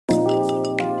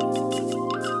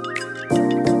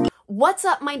What's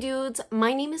up, my dudes?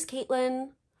 My name is Caitlin.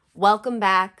 Welcome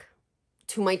back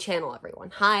to my channel, everyone.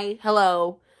 Hi,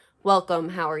 hello, welcome,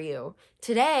 how are you?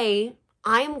 Today,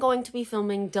 I am going to be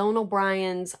filming I'm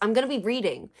going to be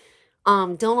reading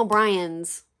Dylan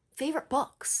O'Brien's favorite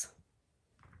books.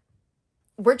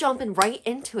 We're jumping right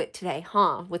into it today,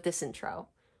 with this intro.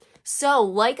 So,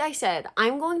 like I said,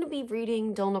 I'm going to be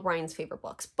reading Dylan O'Brien's favorite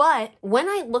books, but when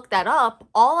I looked that up,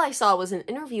 all I saw was an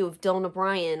interview of Dylan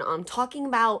O'Brien talking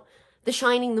about The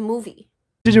Shining, the movie.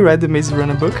 Did you read the Maze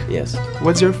Runner book? Yes.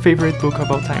 What's your favorite book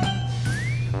of all time?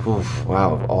 Oof,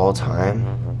 wow, of all time?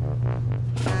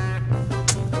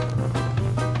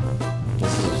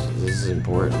 This is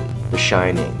important. The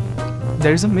Shining.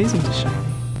 There's amazing The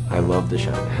Shining. I love The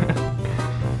Shining.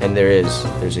 And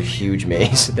there's a huge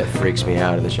maze that freaks me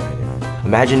out in The Shining.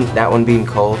 Imagine that one being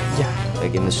cold. Yeah.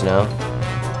 Like in the snow,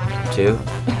 too.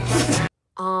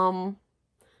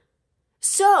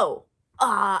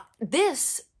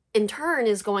 This, in turn,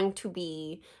 is going to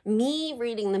be me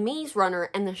reading The Maze Runner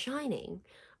and The Shining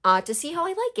to see how I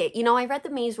like it. You know, I read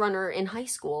The Maze Runner in high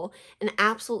school and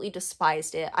absolutely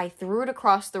despised it. I threw it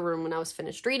across the room when I was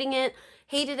finished reading it,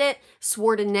 hated it,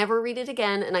 swore to never read it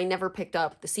again, and I never picked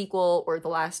up the sequel or the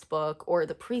last book or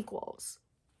the prequels.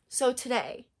 So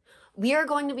today, we are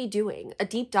going to be doing a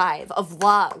deep dive, a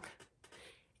vlog,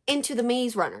 into The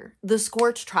Maze Runner, The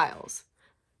Scorch Trials,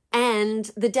 and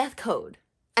The Death Code.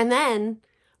 And then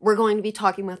we're going to be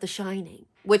talking about The Shining,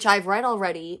 which I've read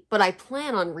already, but I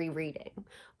plan on rereading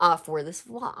for this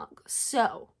vlog.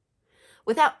 So,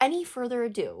 without any further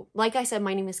ado, like I said,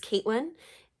 my name is Caitlin.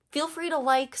 Feel free to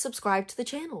like, subscribe to the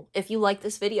channel if you like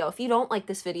this video. If you don't like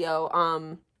this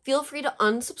video, feel free to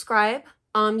unsubscribe.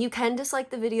 You can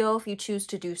dislike the video if you choose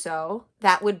to do so.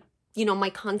 That would, you know, my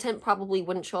content probably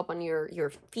wouldn't show up on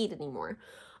your feed anymore.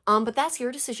 But that's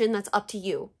your decision. That's up to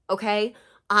you, okay?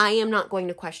 I am not going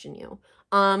to question you.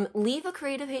 Leave a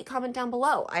creative hate comment down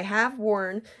below. I have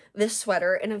worn this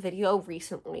sweater in a video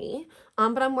recently,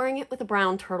 but I'm wearing it with a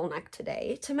brown turtleneck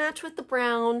today to match with the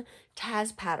brown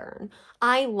Taz pattern.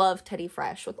 I love Teddy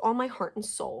Fresh with all my heart and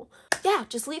soul. Yeah,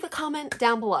 just leave a comment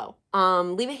down below.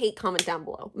 Leave a hate comment down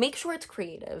below. Make sure it's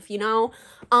creative, you know?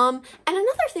 And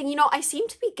another thing, you know, I seem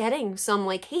to be getting some,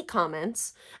 like, hate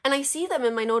comments, and I see them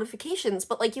in my notifications,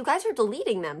 but, like, you guys are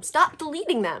deleting them. Stop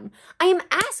deleting them. I am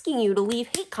asking you to leave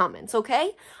hate comments,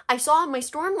 okay? I saw in my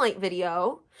Stormlight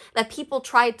video that people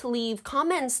tried to leave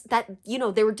comments that, you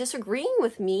know, they were disagreeing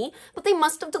with me, but they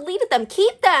must have deleted them.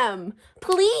 Keep them,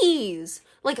 please.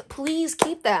 Like, please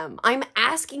keep them. I'm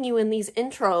asking you in these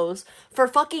intros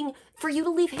for you to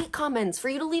leave hate comments, for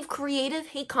you to leave creative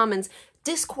hate comments,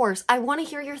 discourse. I want to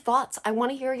hear your thoughts. I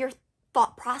want to hear your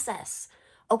thought process,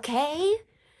 okay?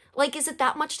 Like, is it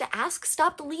that much to ask?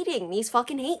 Stop deleting these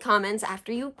fucking hate comments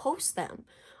after you post them.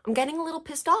 I'm getting a little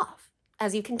pissed off,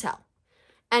 as you can tell.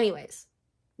 Anyways,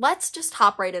 let's just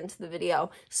hop right into the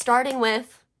video, starting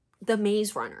with The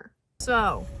Maze Runner.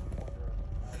 So,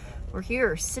 we're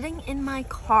here sitting in my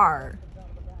car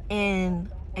in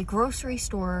a grocery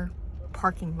store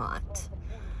parking lot.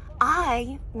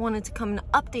 I wanted to come and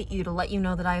update you to let you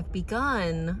know that I've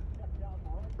begun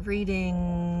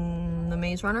reading The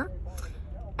Maze Runner,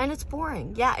 and it's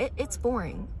boring. Yeah, it's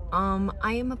boring.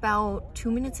 I am about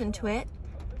 2 minutes into it,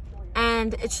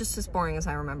 and it's just as boring as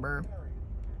I remember.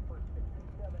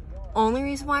 Only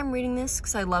reason why I'm reading this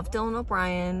because I love Dylan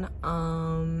O'Brien,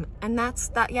 and that's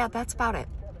about it.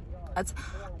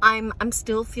 I'm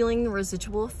still feeling the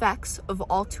residual effects of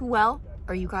All Too Well.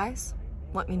 Are you guys?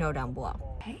 Let me know down below.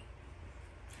 Hey.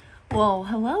 Well,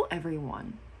 hello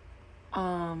everyone.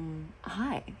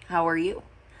 Hi, how are you?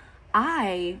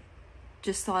 I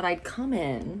just thought I'd come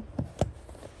in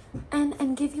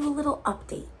and give you a little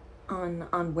update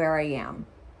on where I am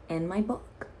in my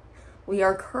book. We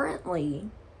are currently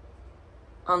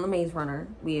on The Maze Runner.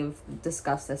 We've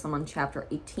discussed this. I'm on chapter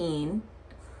 18.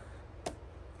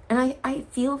 And I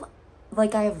feel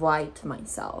like I have lied to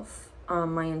myself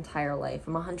my entire life.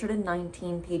 I'm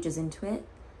 119 pages into it,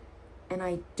 and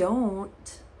I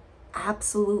don't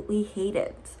absolutely hate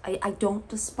it. I don't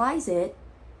despise it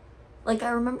like I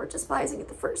remember despising it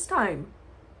the first time.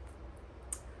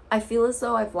 I feel as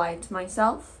though I've lied to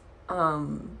myself,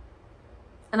 and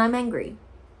I'm angry.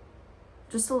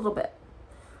 Just a little bit.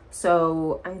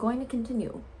 So I'm going to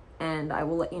continue, and I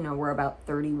will let you know we're about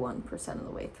 31% of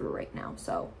the way through right now,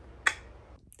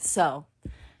 So,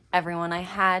 everyone, I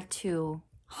had to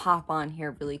hop on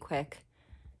here really quick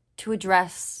to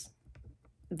address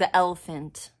the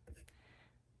elephant.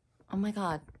 Oh my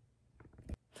god.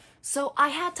 So, I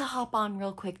had to hop on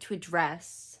real quick to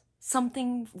address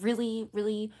something really,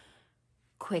 really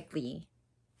quickly.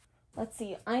 Let's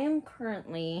see, I am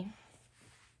currently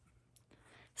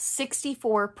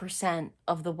 64%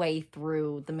 of the way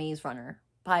through The Maze Runner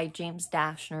by James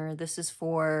Dashner. This is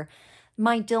for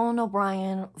my Dylan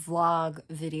O'Brien vlog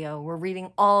video. We're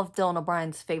reading all of Dylan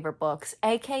O'Brien's favorite books,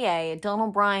 aka Dylan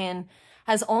O'Brien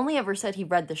has only ever said he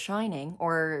read The Shining,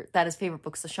 or that his favorite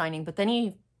book's The Shining, but then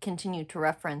he continued to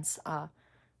reference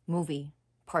movie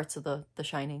parts of The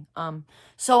Shining.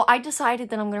 So I decided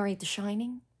that I'm going to read The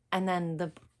Shining and then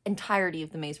the entirety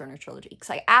of the Maze Runner trilogy, because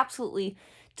I absolutely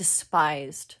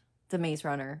despised the Maze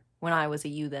Runner when I was a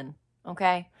youthin,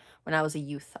 okay? When I was a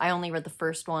youth. I only read the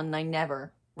first one and I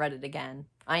never read it again.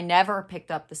 I never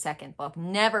picked up the second book,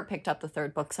 never picked up the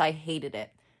third book, because I hated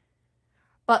it.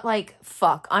 But like,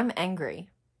 fuck, I'm angry.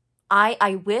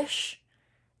 I wish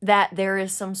that there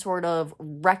is some sort of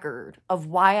record of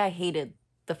why I hated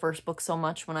the first book so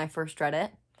much when I first read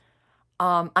it.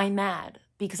 I'm mad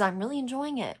because I'm really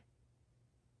enjoying it.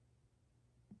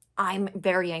 I'm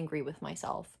very angry with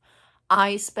myself.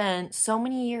 I spent so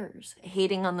many years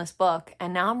hating on this book,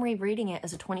 and now I'm rereading it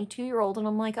as a 22-year-old, and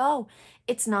I'm like, oh,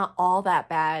 it's not all that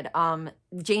bad.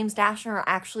 James Dashner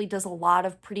actually does a lot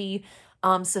of pretty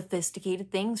sophisticated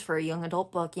things for a young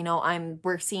adult book. You know,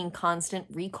 we're seeing constant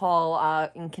recall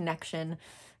and connection.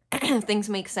 Things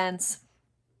make sense.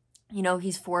 You know,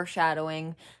 he's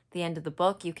foreshadowing the end of the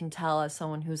book. You can tell as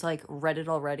someone who's like read it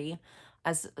already,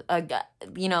 as a,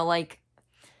 you know, like,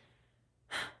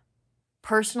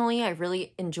 personally, I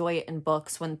really enjoy it in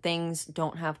books when things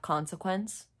don't have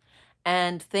consequence,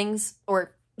 and things,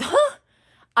 or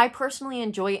I personally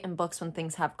enjoy it in books when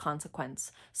things have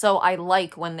consequence. So I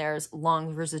like when there's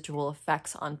long residual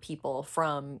effects on people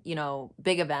from, you know,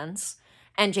 big events.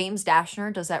 And James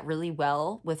Dashner does that really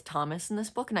well with Thomas in this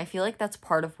book, and I feel like that's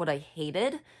part of what I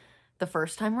hated the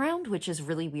first time around, which is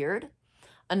really weird.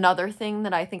 Another thing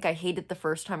that I think I hated the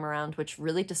first time around, which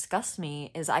really disgusts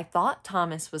me, is I thought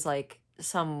Thomas was like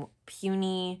some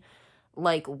puny,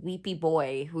 like, weepy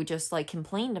boy who just like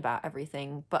complained about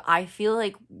everything. But I feel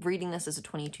like reading this as a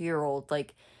 22-year-old,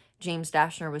 like, James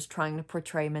Dashner was trying to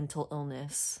portray mental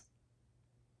illness.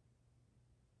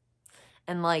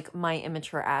 And like, my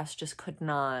immature ass just could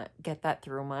not get that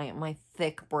through my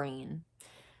thick brain.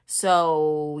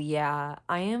 So yeah,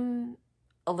 I am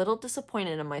a little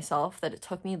disappointed in myself that it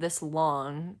took me this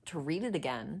long to read it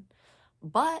again,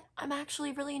 but I'm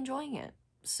actually really enjoying it.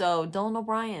 So Dylan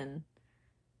O'Brien,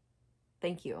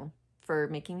 thank you for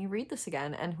making me read this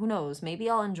again. And who knows, maybe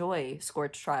I'll enjoy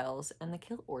Scorch Trials and The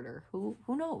Kill Order. Who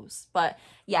knows? But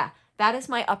yeah, that is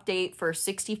my update for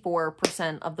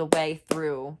 64% of the way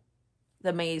through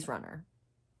The Maze Runner.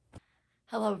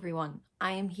 Hello everyone,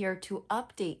 I am here to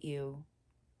update you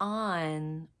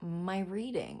on my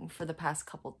reading for the past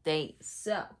couple days.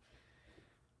 So,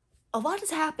 a lot has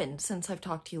happened since I've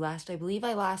talked to you last. I believe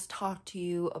I last talked to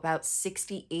you about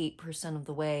 68% of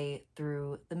the way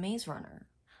through The Maze Runner.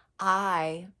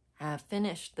 I have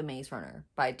finished The Maze Runner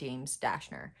by James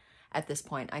Dashner at this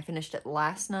point. I finished it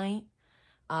last night,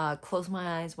 closed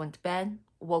my eyes, went to bed,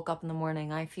 woke up in the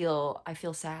morning. I feel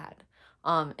sad.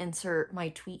 Insert my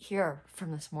tweet here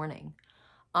from this morning.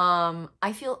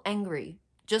 I feel angry,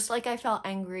 just like I felt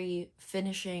angry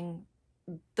finishing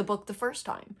the book the first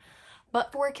time,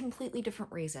 but for a completely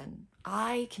different reason.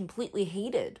 I completely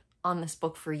hated on this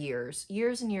book for years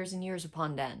and years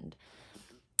upon end,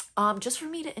 just for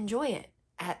me to enjoy it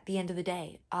at the end of the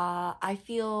day. I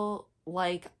feel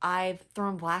like I've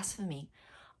thrown blasphemy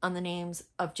on the names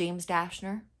of James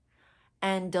Dashner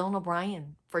and Dylan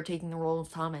O'Brien for taking the role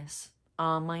of Thomas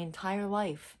my entire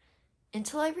life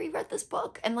until I reread this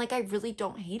book, and like, I really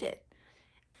don't hate it.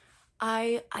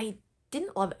 I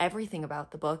didn't love everything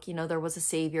about the book. You know, there was a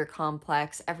savior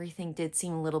complex. Everything did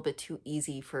seem a little bit too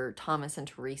easy for Thomas and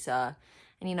Teresa.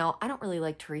 And, you know, I don't really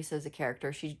like Teresa as a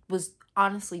character. She was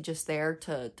honestly just there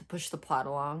to push the plot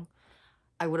along.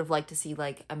 I would have liked to see,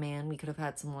 like, a man. We could have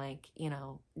had some, like, you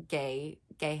know, gay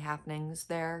happenings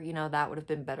there. You know, that would have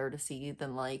been better to see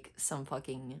than, like, some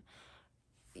fucking,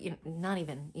 you know, not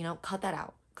even, you know, cut that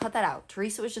out. Cut that out.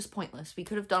 Teresa was just pointless. We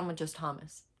could have done with just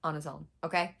Thomas on his own,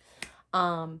 okay?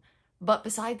 But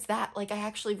besides that, like, I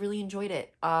actually really enjoyed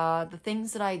it. The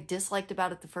things that I disliked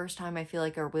about it the first time, I feel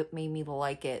like are what made me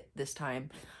like it this time.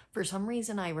 For some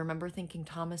reason, I remember thinking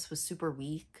Thomas was super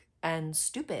weak and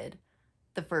stupid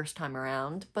the first time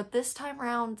around. But this time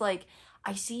around, like,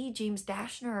 I see James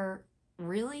Dashner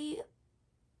really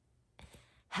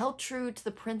held true to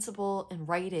the principle in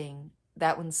writing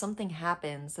that when something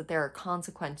happens, that there are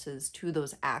consequences to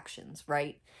those actions,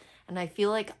 right? And I feel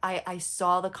like I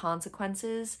saw the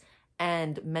consequences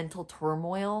and mental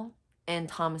turmoil in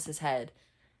Thomas's head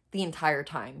the entire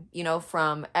time, you know,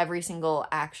 from every single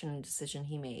action and decision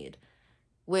he made,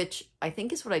 which I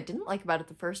think is what I didn't like about it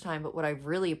the first time, but what I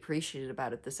really appreciated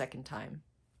about it the second time.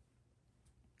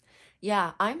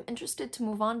 Yeah, I'm interested to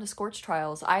move on to Scorch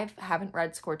Trials. I haven't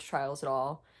read Scorch Trials at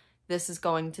all. This is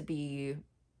going to be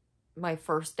my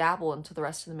first dabble into the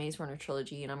rest of the Maze Runner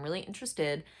trilogy, and I'm really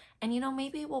interested. And,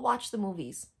 maybe we'll watch the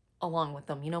movies along with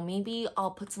them. Maybe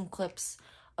I'll put some clips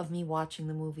of me watching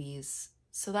the movies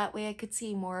so that way I could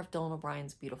see more of Dylan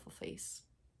O'Brien's beautiful face.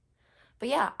 But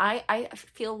yeah, I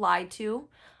feel lied to.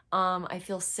 I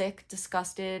feel sick,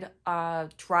 disgusted,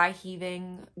 dry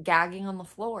heaving, gagging on the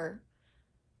floor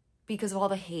because of all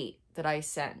the hate that I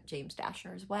sent James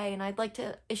Dashner's way. And I'd like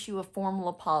to issue a formal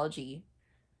apology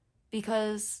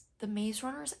because the Maze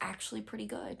Runner is actually pretty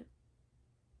good.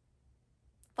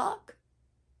 Fuck.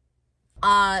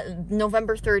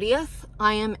 November 30th,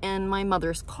 I am in my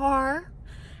mother's car,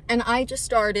 and I just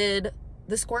started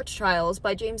The Scorch Trials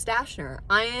by James Dashner.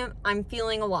 I'm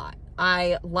feeling a lot.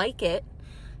 I like it.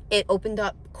 It opened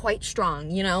up quite strong.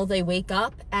 They wake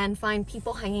up and find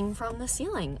people hanging from the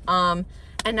ceiling. And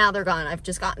now they're gone. I've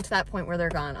just gotten to that point where they're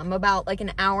gone. I'm about like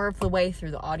an hour of the way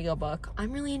through the audiobook.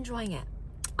 I'm really enjoying it.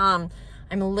 I'm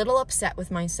a little upset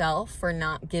with myself for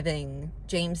not giving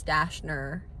James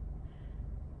Dashner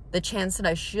the chance that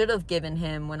I should have given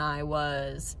him when I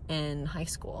was in high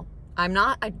school. I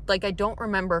don't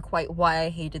remember quite why I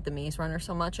hated the Maze Runner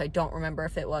so much. I don't remember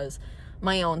if it was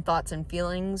my own thoughts and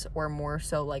feelings or more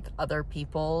so like other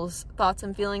people's thoughts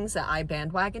and feelings that I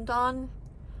bandwagoned on.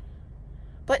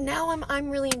 But now I'm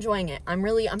really enjoying it. I'm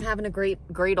having a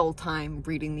great old time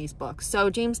reading these books. So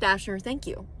James Dashner, thank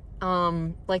you.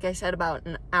 Like I said, about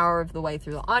an hour of the way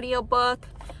through the audiobook.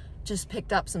 Just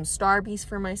picked up some Starbies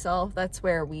for myself. That's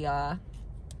where we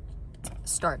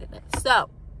started it.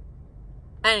 So,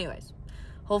 anyways,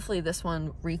 hopefully this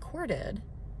one recorded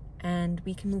and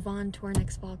we can move on to our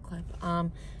next vlog clip.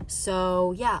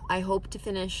 So yeah, I hope to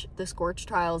finish the Scorch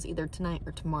Trials either tonight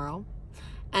or tomorrow.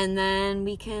 And then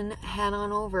we can head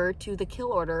on over to the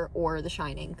Kill Order or The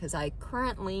Shining, because I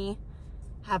currently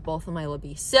have both of my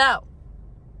Libby. So,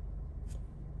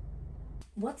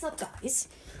 what's up, guys?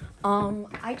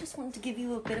 I just wanted to give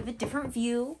you a bit of a different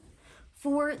view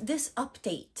for this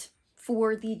update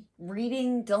for the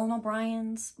Reading Dylan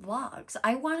O'Brien's vlogs.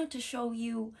 I wanted to show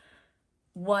you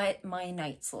what my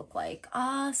nights look like.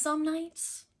 Some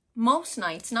nights, most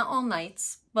nights, not all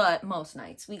nights, but most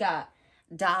nights. We got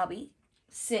Dobby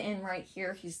sitting right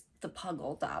here. He's the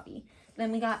puggle Dobby.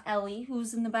 Then we got Ellie,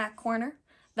 who's in the back corner.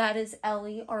 That is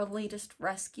Ellie, our latest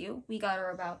rescue. We got her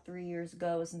about 3 years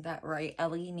ago, isn't that right?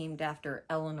 Ellie, named after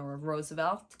Eleanor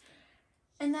Roosevelt.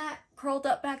 And that curled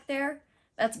up back there,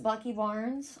 that's Bucky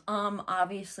Barnes.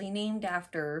 Obviously named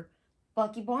after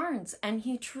Bucky Barnes. And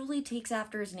he truly takes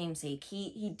after his namesake.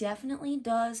 He definitely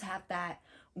does have that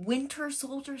Winter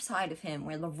Soldier side of him,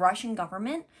 where the Russian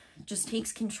government just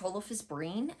takes control of his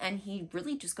brain and he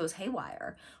really just goes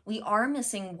haywire. We are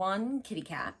missing one kitty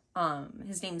cat.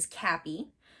 His name's Cappy,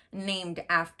 named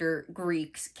after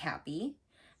Greek's Cappy.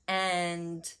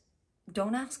 And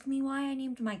don't ask me why I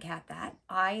named my cat that.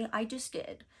 I just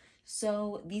did.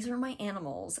 So these are my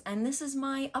animals, and this is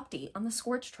my update on the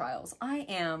Scorch Trials.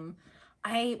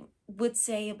 I would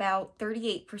say about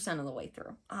 38% of the way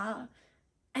through.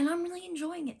 And I'm really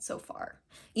enjoying it so far.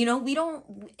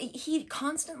 He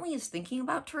constantly is thinking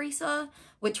about Teresa,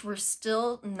 which we're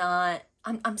still not,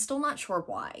 I'm still not sure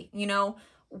why.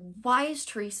 Why is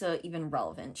Teresa even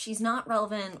relevant? She's not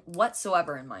relevant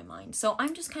whatsoever in my mind. So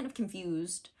I'm just kind of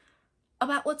confused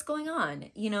about what's going on.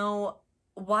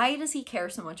 Why does he care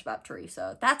so much about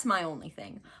Teresa? That's my only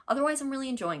thing. Otherwise, I'm really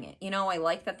enjoying it. I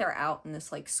like that they're out in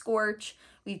this, Scorch.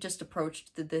 We've just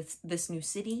approached this new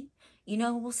city.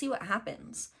 We'll see what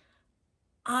happens.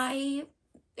 Am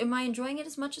I enjoying it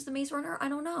as much as the Maze Runner? I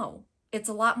don't know. It's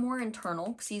a lot more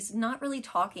internal, because he's not really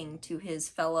talking to his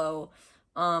fellow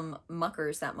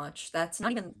muckers that much. That is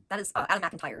Adam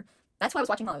McIntyre. That's why I was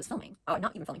watching while I was filming.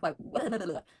 Not even filming. That's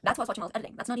why I was watching while I was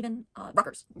editing. That's not even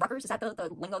Ruckers. Ruckers, is that the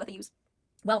lingo that they use?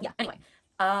 Well, yeah, anyway.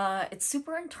 It's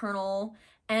super internal,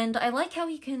 and I like how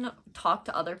he can talk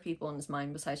to other people in his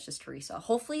mind besides just Teresa.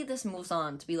 Hopefully this moves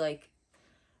on to be,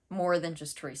 more than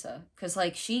just Teresa, because,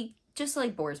 she just,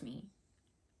 bores me.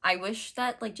 I wish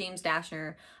that, James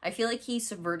Dashner, I feel like he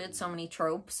subverted so many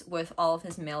tropes with all of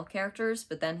his male characters,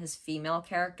 but then his female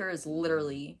character is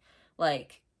literally,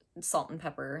 salt and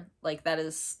pepper. That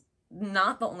is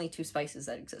not the only two spices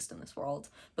that exist in this world,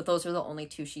 but those are the only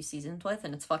two she's seasoned with,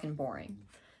 and it's fucking boring.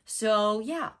 So,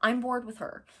 yeah, I'm bored with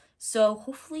her. So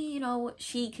hopefully, you know,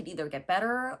 she could either get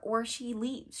better or she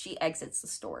leaves, she exits the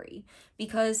story.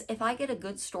 Because if I get a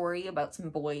good story about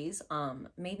some boys,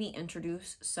 maybe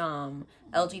introduce some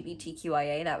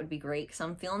LGBTQIA, that would be great, because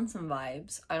I'm feeling some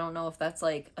vibes. I don't know if that's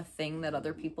like a thing that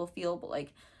other people feel, but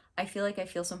like I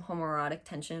feel some homoerotic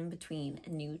tension between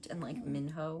Newt and like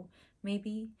Minho,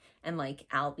 maybe, and like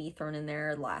Albie thrown in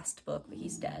there last book, but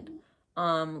he's dead.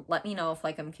 Let me know if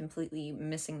like I'm completely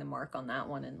missing the mark on that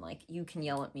one, and like you can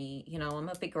yell at me, you know, I'm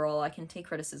a big girl, I can take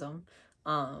criticism.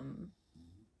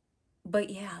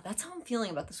 But yeah, that's how I'm feeling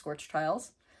about the Scorch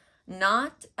Trials.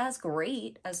 Not as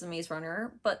great as the Maze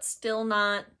Runner, but still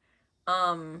not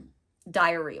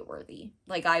diarrhea worthy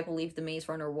like I believe the Maze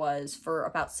Runner was for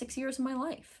about 6 years of my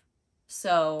life.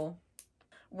 So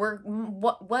what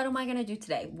am I gonna do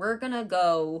today? We're gonna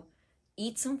go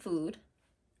eat some food,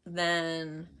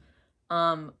 then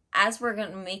as we're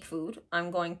gonna make food,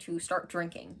 I'm going to start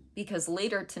drinking, because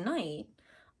later tonight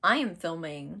I am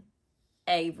filming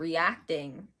a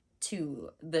reacting to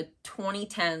the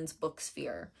 2010s Book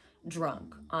Sphere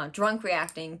drunk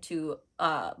reacting to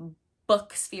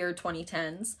Book Sphere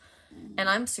 2010s, and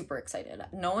I'm super excited.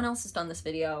 No one else has done this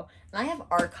video, and I have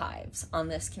archives on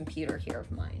this computer here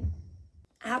of mine.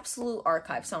 Absolute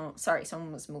archive. Sorry,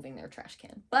 someone was moving their trash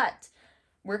can, but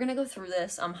we're gonna go through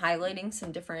this. I'm highlighting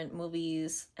some different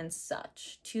movies and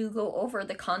such to go over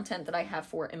the content that I have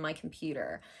for it in my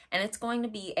computer. And it's going to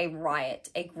be a riot,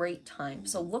 a great time.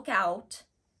 So look out.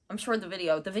 I'm sure the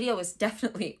video is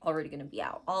definitely already gonna be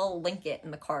out. I'll link it in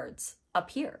the cards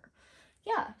up here.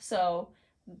 Yeah, so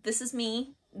this is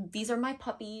me. These are my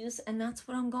puppies, and that's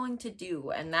what I'm going to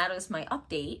do. And that is my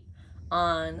update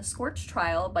on Scorch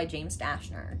Trial by James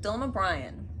Dashner. Dylan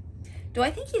O'Brien. Do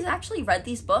I think he's actually read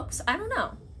these books? I don't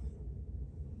know.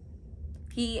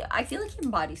 I feel like he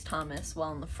embodies Thomas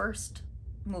well in the first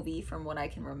movie from what I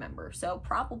can remember, so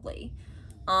probably.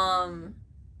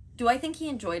 Do I think he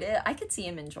enjoyed it? I could see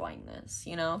him enjoying this,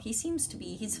 you know? He's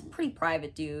a pretty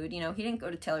private dude, you know? He didn't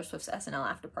go to Taylor Swift's SNL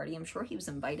after party. I'm sure he was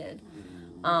invited.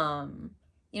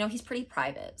 You know, he's pretty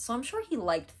private, so I'm sure he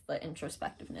liked the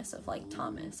introspectiveness of, like,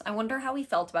 Thomas. I wonder how he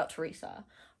felt about Teresa.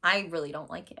 I really don't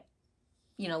like it.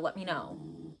 You know, let me know.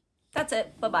 That's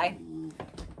it. Bye-bye.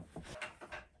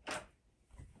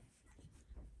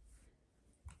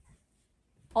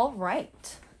 All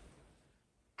right.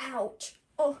 Ouch.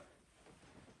 Oh.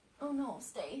 Oh no,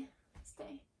 stay.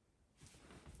 Stay.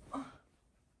 Oh.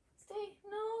 Stay.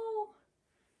 No.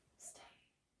 Stay.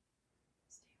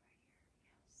 Stay right here.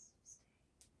 Yes, stay.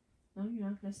 No, you're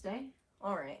not gonna stay?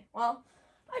 All right. Well,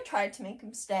 I tried to make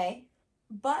him stay,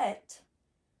 but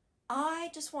I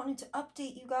just wanted to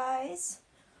update you guys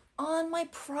on my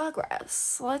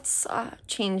progress. Let's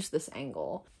change this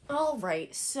angle. All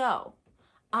right, so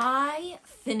I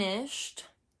finished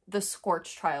the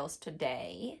Scorch Trials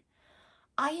today.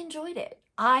 I enjoyed it.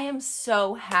 I am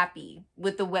so happy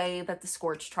with the way that the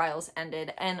Scorch Trials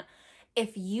ended. And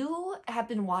if you have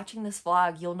been watching this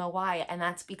vlog, you'll know why. And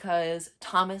that's because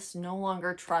Thomas no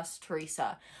longer trusts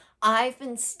Teresa. I've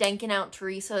been stanking out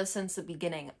Teresa since the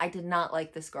beginning. I did not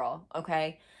like this girl,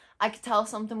 okay? I could tell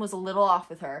something was a little off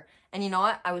with her. And you know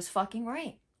what? I was fucking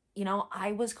right. You know,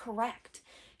 I was correct.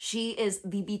 She is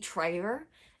the betrayer.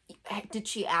 Did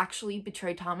she actually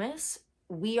betray Thomas?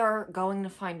 We are going to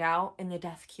find out in the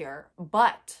Death Cure.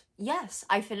 But yes,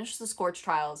 I finished the Scorch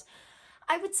Trials.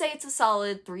 I would say it's a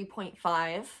solid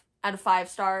 3.5 out of 5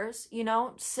 stars, you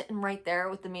know, sitting right there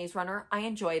with the Maze Runner. I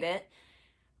enjoyed it.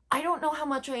 I don't know how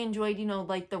much I enjoyed, you know,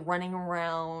 like the running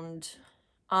around,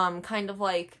 kind of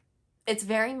like, it's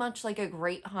very much like a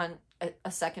Great Hunt,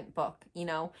 a second book, you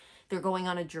know, they're going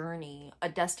on a journey, a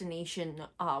destination,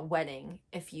 wedding,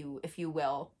 if you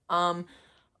will.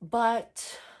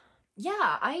 But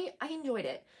yeah, I enjoyed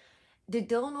it. Did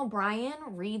Dylan O'Brien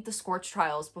read the Scorch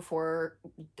Trials before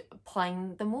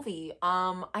playing the movie?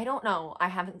 I don't know. I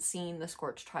haven't seen the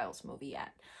Scorch Trials movie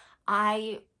yet.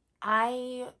 I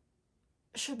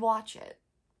should watch it.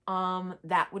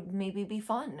 That would maybe be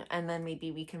fun, and then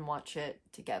maybe we can watch it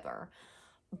together.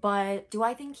 But do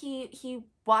I think he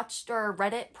watched or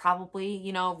read it? Probably,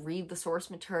 you know, read the source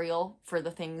material for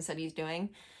the things that he's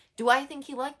doing. Do I think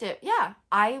he liked it? Yeah,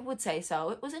 I would say so.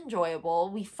 It was enjoyable.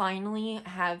 We finally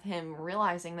have him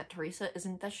realizing that Teresa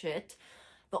isn't the shit.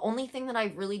 The only thing that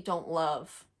I really don't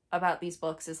love about these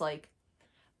books is, like,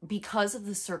 because of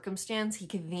the circumstance, he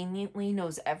conveniently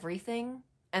knows everything,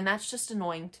 and that's just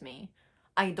annoying to me.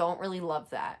 I don't really love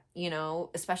that, you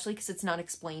know, especially because it's not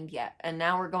explained yet. And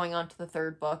now we're going on to the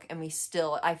 3rd book, and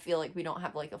I feel like we don't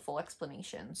have, like, a full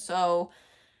explanation. So,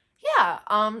 yeah,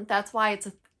 that's why it's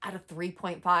at a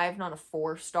 3.5, not a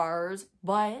 4 stars,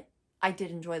 but I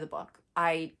did enjoy the book.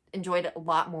 I enjoyed it a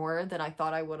lot more than I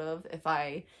thought I would have if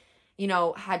I, you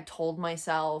know, had told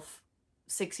myself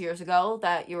 6 years ago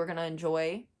that you were going to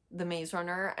enjoy the Maze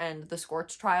Runner and the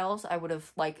Scorch Trials. I would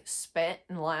have, like, spit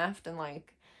and laughed and,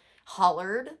 like,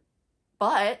 hollered.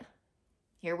 But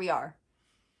here we are.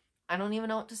 I don't even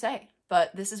know what to say.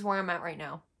 But this is where I'm at right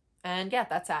now. And yeah,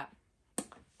 that's that.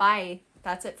 Bye.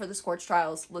 That's it for the Scorch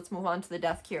Trials. Let's move on to the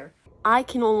Death Cure. I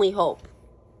can only hope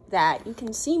that you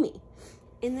can see me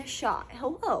in this shot.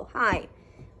 Hello, hi.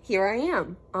 Here I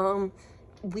am.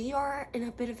 We are in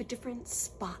a bit of a different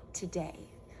spot today.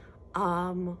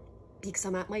 Because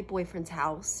I'm at my boyfriend's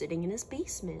house, sitting in his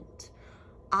basement.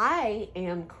 I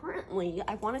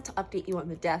wanted to update you on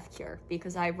the Death Cure,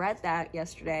 because I read that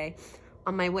yesterday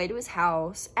on my way to his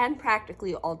house, and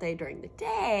practically all day during the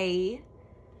day.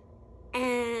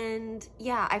 And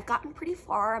yeah, I've gotten pretty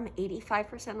far. I'm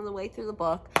 85% of the way through the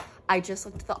book. I just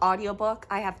looked at the audiobook.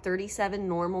 I have 37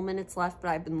 normal minutes left, but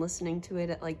I've been listening to it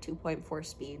at like 2.4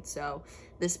 speed. So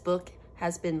this book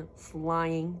has been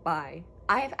flying by.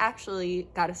 I have actually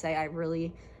got to say, I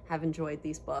really have enjoyed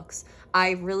these books.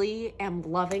 I really am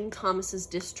loving Thomas's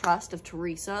distrust of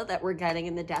Teresa that we're getting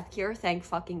in the Death Cure. Thank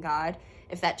fucking God.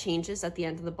 If that changes at the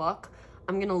end of the book,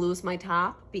 I'm gonna lose my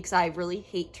top, because I really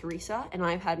hate Teresa and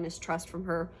I've had mistrust from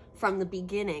her from the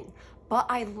beginning. But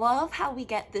I love how we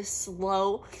get this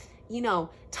slow, you know,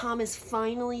 Thomas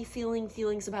finally feeling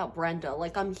feelings about Brenda.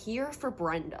 Like, I'm here for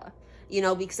Brenda, you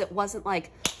know, because it wasn't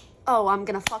like, oh, I'm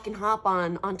gonna fucking hop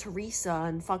on Teresa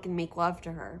and fucking make love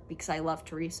to her because I love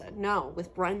Teresa. No,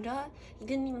 with Brenda, he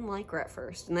didn't even like her at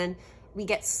first. And then we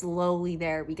get slowly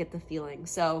there, we get the feeling.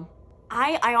 So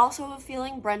I also have a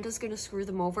feeling Brenda's gonna screw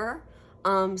them over.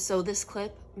 So this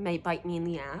clip may bite me in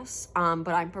the ass,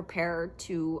 but I'm prepared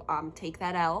to take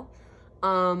that L.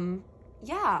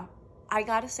 Yeah, I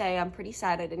gotta say, I'm pretty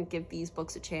sad I didn't give these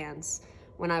books a chance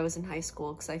when I was in high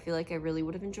school, because I feel like I really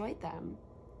would have enjoyed them.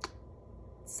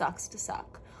 Sucks to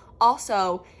suck.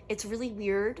 Also, it's really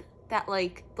weird that,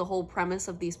 like, the whole premise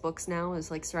of these books now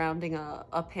is, like, surrounding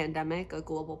a pandemic, a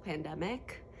global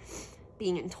pandemic.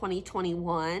 Being in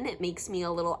 2021, it makes me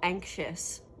a little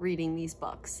anxious reading these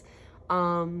books.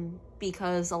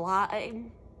 Because a lot,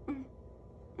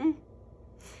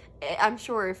 I'm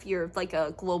sure if you're like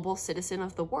a global citizen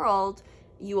of the world,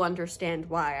 you understand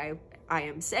why I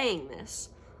am saying this.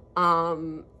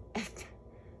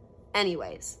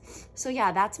 Anyways, so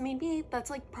yeah, that's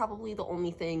like probably the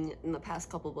only thing in the past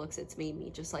couple books it's made me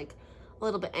just like a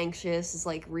little bit anxious, is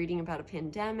like reading about a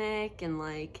pandemic and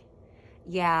like,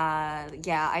 yeah,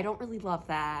 I don't really love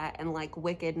that, and like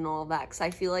Wicked and all that, because I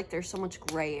feel like there's so much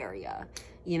gray area,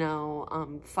 you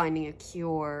know, finding a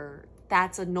cure,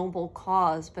 that's a noble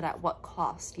cause, but at what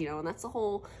cost, you know, and that's the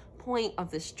whole point of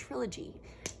this trilogy.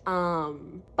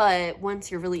 But once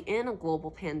you're really in a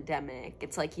global pandemic,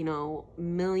 it's like, you know,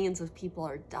 millions of people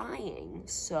are dying,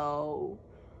 so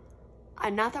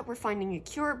not that we're finding a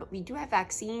cure, but we do have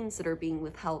vaccines that are being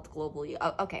withheld globally.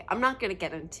 Okay, I'm not gonna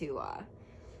get into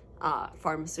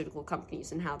pharmaceutical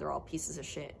companies and how they're all pieces of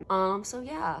shit. So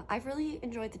yeah, I've really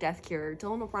enjoyed the Death Cure.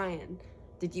 Dylan O'Brien,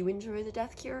 did you enjoy the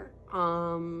Death Cure?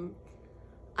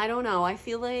 I don't know, I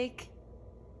feel like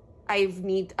I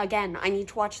need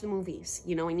to watch the movies,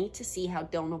 you know, I need to see how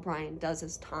Dylan O'Brien does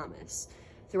as Thomas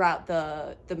throughout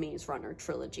the Maze Runner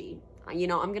trilogy. You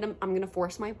know, I'm gonna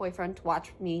force my boyfriend to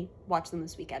watch them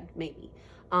this weekend, maybe.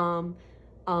 So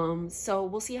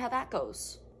we'll see how that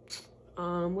goes.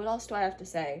 What else do I have to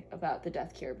say about the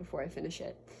Death Cure before I finish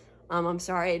it? I'm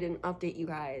sorry I didn't update you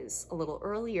guys a little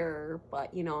earlier,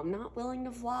 but, you know, I'm not willing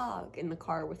to vlog in the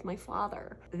car with my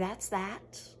father. That's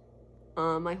that.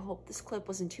 I hope this clip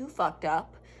wasn't too fucked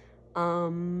up.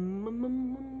 Let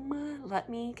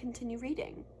me continue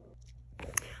reading.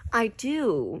 I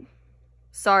do.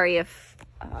 Sorry if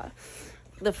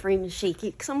the frame is shaky,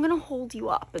 because I'm gonna hold you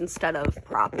up instead of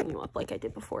propping you up like I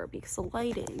did before, because the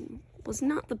lighting was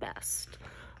not the best.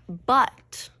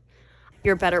 But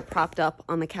you're better propped up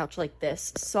on the couch like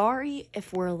this. Sorry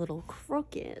if we're a little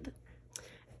crooked.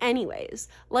 Anyways,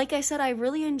 like I said, I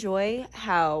really enjoy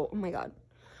how, oh my god,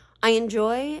 I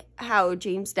enjoy how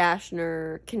James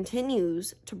Dashner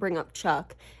continues to bring up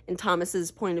Chuck and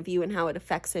Thomas's point of view and how it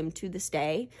affects him to this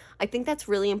day. I think that's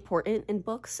really important in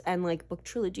books and like book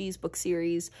trilogies, book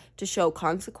series, to show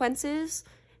consequences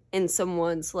in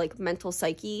someone's like mental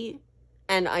psyche.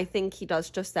 And I think he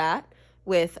does just that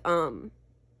with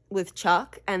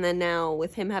Chuck, and then now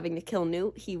with him having to kill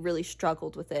Newt, he really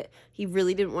struggled with it. He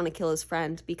really didn't want to kill his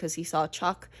friend because he saw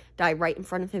Chuck die right in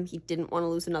front of him. He didn't want to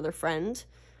lose another friend,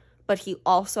 but he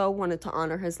also wanted to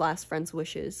honor his last friend's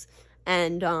wishes.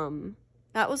 And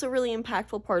That was a really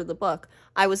impactful part of the book.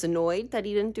 I was annoyed that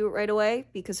he didn't do it right away,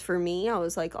 because for me, I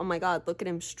was like, oh my god, look at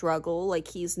him struggle, like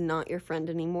he's not your friend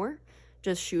anymore.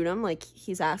 Just shoot him like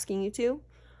he's asking you to.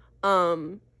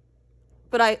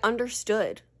 But I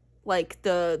understood, like,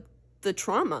 the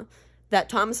trauma that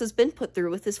Thomas has been put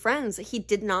through with his friends. He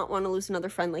did not want to lose another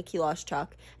friend like he lost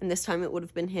Chuck, and this time it would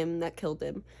have been him that killed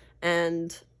him.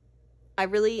 And I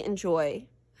really enjoy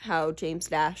how James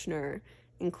Dashner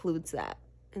includes that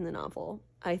in the novel.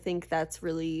 I think that's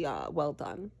really well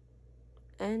done.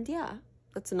 And yeah,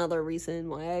 that's another reason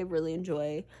why I really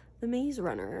enjoy the Maze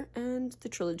Runner and the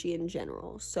trilogy in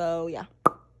general. So yeah.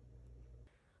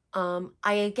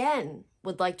 I again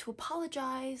would like to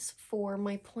apologize for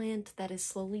my plant that is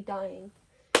slowly dying.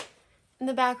 In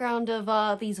the background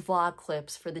of these vlog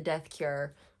clips for the death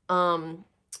cure,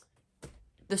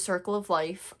 the circle of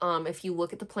life, if you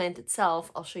look at the plant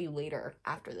itself, I'll show you later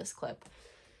after this clip,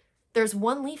 there's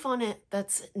one leaf on it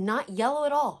that's not yellow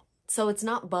at all. So it's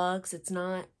not bugs, it's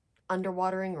not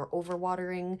underwatering or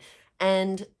overwatering,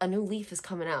 and a new leaf is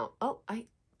coming out. Oh, I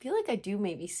feel like I do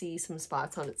maybe see some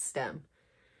spots on its stem.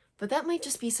 But that might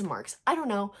just be some marks. I don't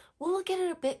know. We'll look at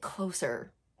it a bit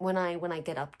closer when I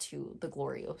get up to the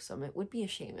Gloriosum. It would be a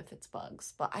shame if it's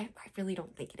bugs, but I really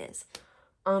don't think it is.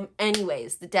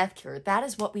 Anyways, the death cure. That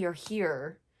is what we are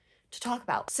here to talk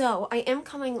about. So I am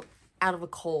coming out of a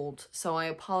cold, so I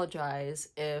apologize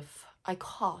if I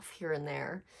cough here and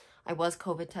there. I was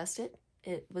COVID tested.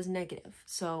 It was negative.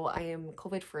 So I am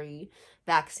COVID-free,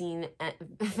 vaccinated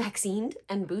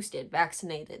and boosted.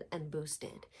 Vaccinated and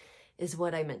boosted is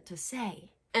what I meant to say.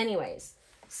 Anyways,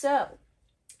 so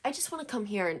I just want to come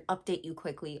here and update you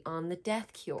quickly on the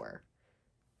death cure.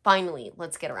 Finally,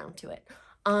 let's get around to it.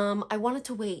 I wanted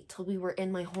to wait till we were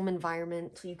in my home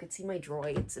environment so you could see my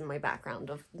droids in my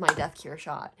background of my death cure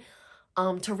shot,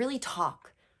 to really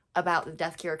talk about the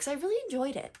death cure, because I really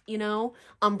enjoyed it, you know?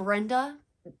 Brenda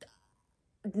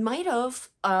might have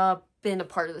been a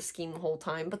part of the scheme the whole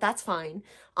time, but that's fine.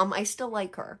 I still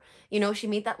like her. You know, she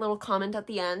made that little comment at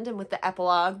the end, and with the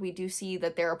epilogue, we do see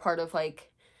that they're a part of,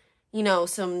 like, you know,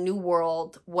 some new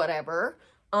world, whatever.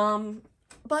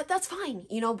 But that's fine.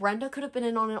 You know, Brenda could have been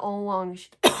in on it all along.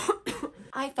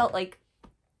 I felt like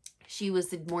she was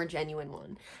the more genuine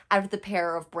one out of the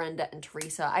pair of Brenda and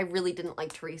Teresa. I really didn't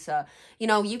like Teresa. You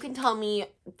know, you can tell me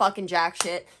fucking jack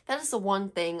shit. That is the one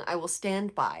thing I will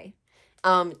stand by.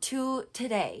 To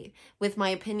today with my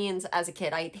opinions as a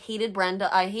kid. I hated Brenda.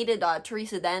 I hated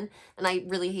Teresa then, and I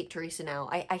really hate Teresa now.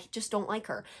 I just don't like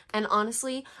her. And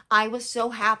honestly, I was so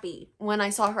happy when I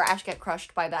saw her ass get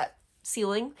crushed by that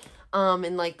ceiling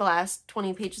in like the last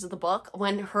 20 pages of the book.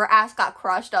 When her ass got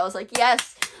crushed, I was like,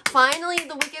 yes, finally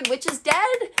the Wicked Witch is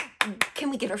dead.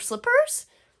 Can we get her slippers?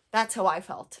 That's how I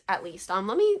felt, at least.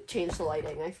 Let me change the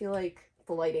lighting. I feel like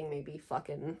the lighting may be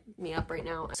fucking me up right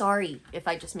now. Sorry if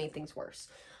I just made things worse.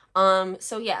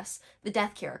 So yes, the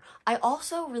death cure. I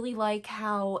also really like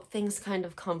how things kind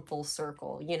of come full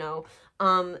circle, you know?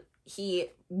 He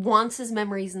wants his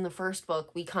memories in the first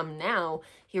book. We come now,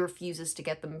 he refuses to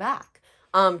get them back.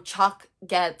 Chuck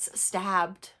gets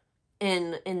stabbed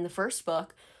in the first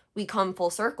book. We come full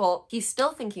circle. He's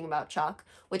still thinking about Chuck,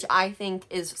 which I think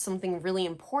is something really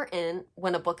important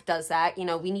when a book does that. You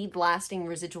know, we need lasting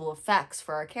residual effects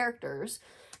for our characters.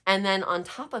 And then on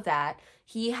top of that,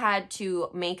 he had to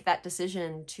make that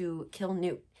decision to kill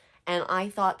Newt. And I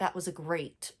thought that was a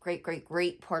great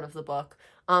part of the book.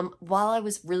 While I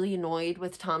was really annoyed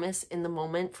with Thomas in the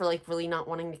moment for like really not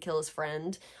wanting to kill his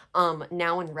friend,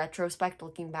 now in retrospect,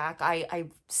 looking back, I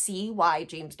see why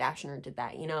James Dashner did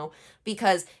that, you know,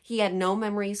 because he had no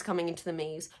memories coming into the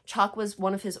maze. Chuck was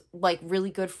one of his like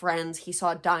really good friends. He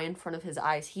saw die in front of his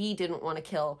eyes. He didn't want to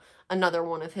kill another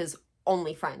one of his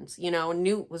only friends, you know.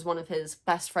 Newt was one of his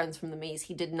best friends from the maze.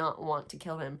 He did not want to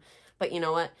kill him. But you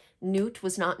know what? Newt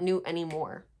was not Newt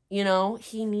anymore. You know,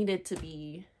 he needed to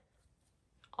be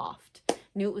offed.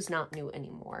 Newt was not Newt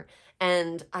anymore.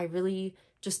 And I really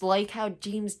just like how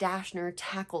James Dashner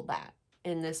tackled that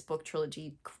in this book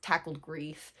trilogy, tackled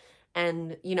grief.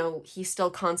 And, you know, he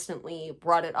still constantly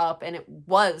brought it up, and it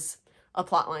was a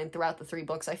plot line throughout the 3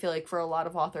 books. I feel like for a lot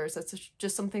of authors, that's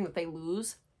just something that they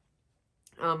lose,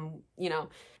 you know,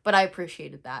 but I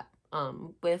appreciated that,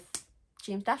 with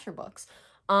James Dashner books.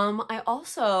 I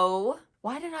also,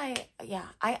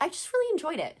 I just really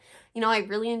enjoyed it. You know, I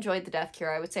really enjoyed The Death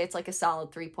Cure. I would say it's like a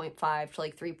solid 3.5 to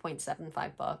like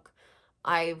 3.75 book.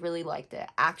 I really liked it.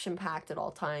 Action-packed at all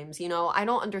times. You know, I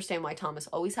don't understand why Thomas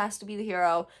always has to be the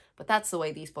hero, but that's the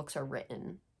way these books are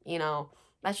written. You know,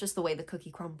 that's just the way the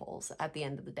cookie crumbles at the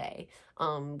end of the day.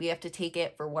 We have to take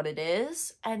it for what it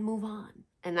is and move on.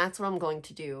 and that's what I'm going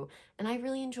to do. And I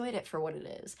really enjoyed it for what it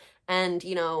is. And,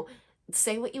 you know,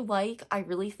 say what you like, I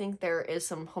really think there is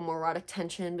some homoerotic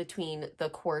tension between the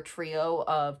core trio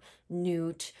of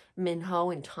Newt, Minho,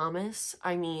 and Thomas.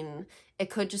 I mean, it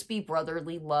could just be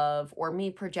brotherly love or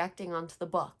me projecting onto the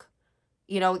book.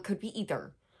 You know, it could be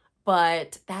either.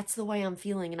 But that's the way I'm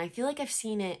feeling, and I feel like I've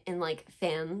seen it in like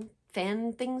fan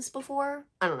things before.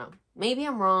 I don't know. Maybe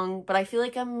I'm wrong, but I feel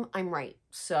like I'm right.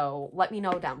 So let me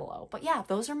know down below. But yeah,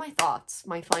 those are my thoughts,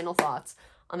 my final thoughts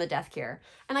on the Death Care.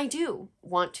 And I do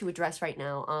want to address right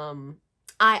now,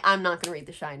 I'm not gonna read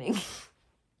The Shining.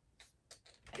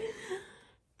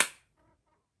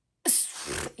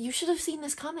 You should have seen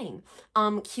this coming.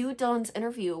 Cue Dylan's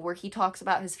interview where he talks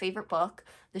about his favorite book,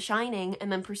 The Shining,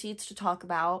 and then proceeds to talk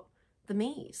about the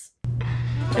maze.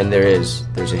 And there's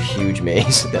a huge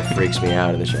maze that freaks me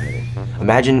out in The Shining.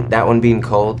 Imagine that one being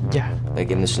cold. Yeah.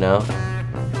 Like in the snow,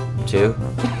 too.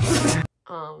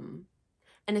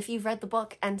 And if you've read the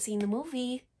book and seen the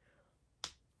movie,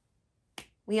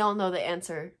 we all know the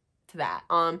answer to that.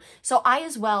 So I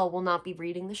as well will not be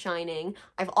reading The Shining.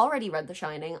 I've already read The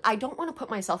Shining. I don't want to put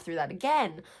myself through that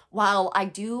again. While I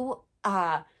do,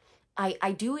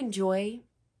 I do enjoy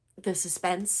the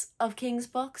suspense of King's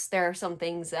books, there are some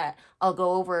things that I'll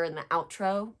go over in the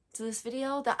outro to this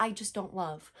video that I just don't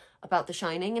love about The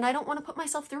Shining, and I don't want to put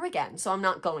myself through again, so I'm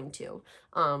not going to.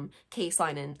 Case,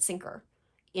 line, and sinker,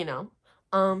 you know?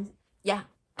 Yeah.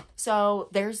 So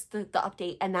there's the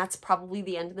update, and that's probably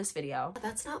the end of this video.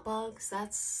 That's not bugs,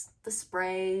 that's the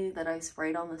spray that I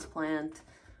sprayed on this plant,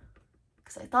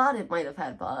 because I thought it might have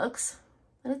had bugs,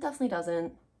 but it definitely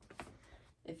doesn't.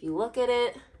 If you look at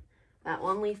it, that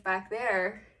one leaf back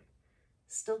there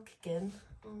is still kicking.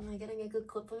 Am I getting a good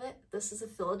clip of it? This is a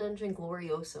Philodendron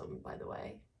gloriosum, by the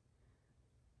way.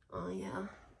 Oh, yeah.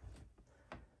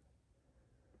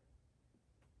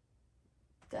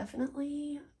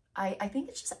 Definitely. I think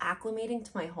it's just acclimating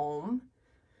to my home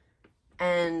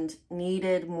and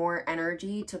needed more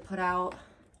energy to put out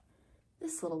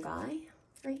this little guy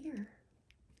right here.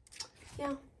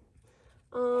 Yeah.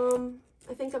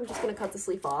 I think I'm just gonna cut this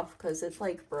leaf off because it's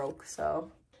like broke,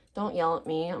 so don't yell at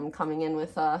me. I'm coming in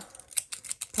with a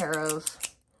pair of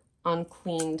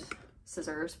uncleaned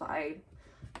scissors, but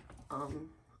I'm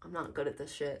not good at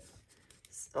this shit.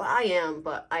 So I am,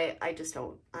 but I just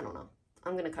don't know.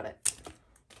 I'm gonna cut it.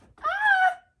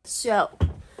 So,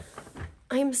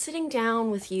 I'm sitting down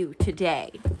with you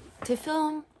today to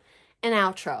film an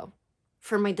outro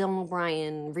for my Dylan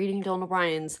O'Brien, reading Dylan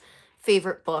O'Brien's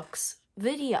favorite books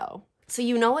video. So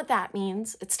you know what that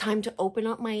means. It's time to open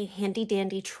up my handy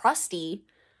dandy trusty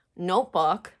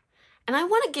notebook, and I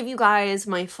want to give you guys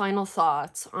my final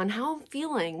thoughts on how I'm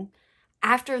feeling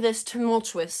after this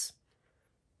tumultuous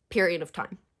period of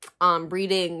time.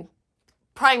 Reading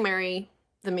primary,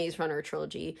 the Maze Runner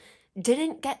Trilogy.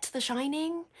 Didn't get to The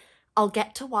Shining. I'll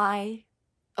get to why.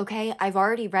 Okay, I've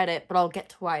already read it, but I'll get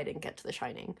to why I didn't get to The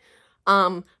Shining.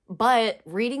 But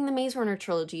reading the Maze Runner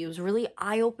Trilogy was a really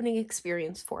eye-opening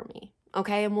experience for me.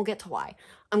 Okay, and we'll get to why.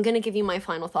 I'm gonna give you my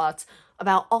final thoughts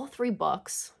about all three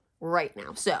books right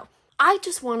now. So, I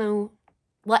just want to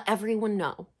let everyone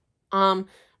know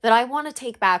that I want to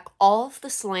take back all of the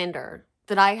slander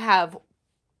that I have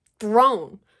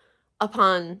thrown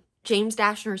upon James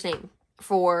Dashner's name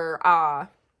for,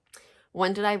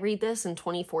 when did I read this? In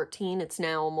 2014. It's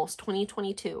now almost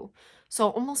 2022. So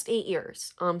almost 8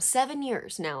 years. 7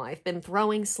 years now I've been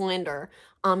throwing slander,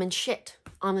 and shit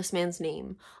on this man's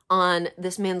name, on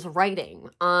this man's writing,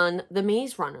 on the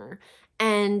Maze Runner.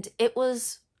 And it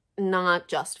was not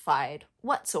justified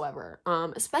whatsoever,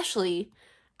 especially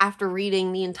after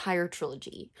reading the entire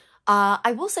trilogy.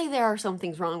 I will say there are some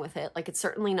things wrong with it, like it's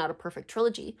certainly not a perfect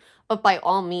trilogy, but by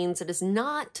all means it is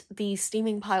not the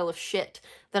steaming pile of shit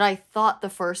that I thought the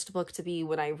first book to be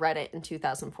when I read it in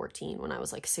 2014 when I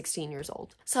was like 16 years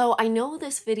old. So I know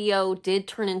this video did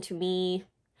turn into me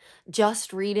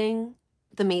just reading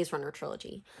the Maze Runner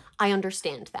Trilogy. I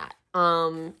understand that.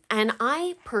 And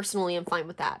I personally am fine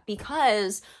with that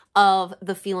because of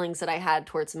the feelings that I had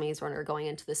towards the Maze Runner going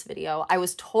into this video. I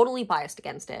was totally biased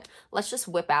against it. Let's just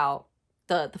whip out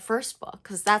the first book,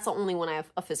 because that's the only one I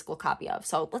have a physical copy of.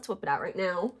 So let's whip it out right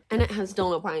now. And it has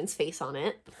Dylan O'Brien's face on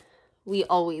it. We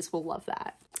always will love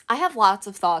that. I have lots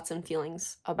of thoughts and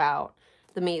feelings about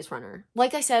the Maze Runner.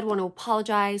 Like I said, want to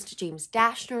apologize to James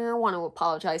Dashner, want to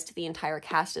apologize to the entire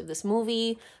cast of this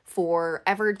movie for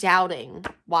ever doubting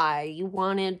why you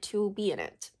wanted to be in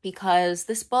it, because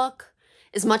this book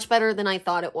is much better than I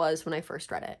thought it was when I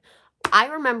first read it. I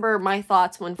remember my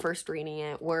thoughts when first reading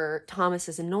it were Thomas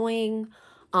is annoying,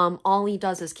 all he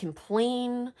does is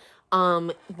complain,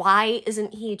 Why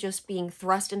isn't he just being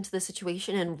thrust into the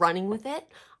situation and running with it?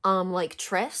 Like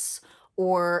Triss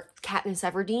or Katniss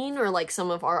Everdeen or like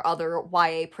some of our other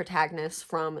YA protagonists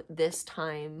from this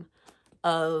time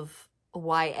of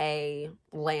YA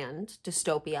land,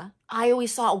 dystopia. I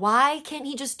always thought, why can't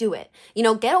he just do it? You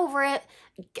know, get over it.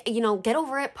 You know, get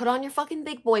over it. Put on your fucking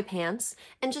big boy pants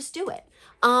and just do it.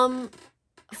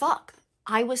 Fuck.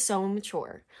 I was so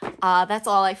immature. That's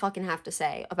all I fucking have to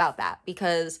say about that,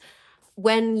 because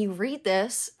when you read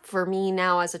this, for me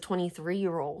now as a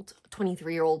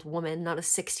 23-year-old woman, not a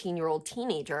 16-year-old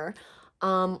teenager,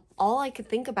 all I could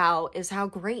think about is how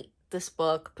great this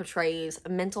book portrays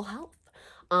mental health.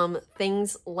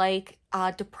 Things like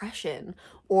depression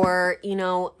or, you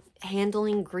know,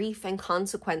 handling grief and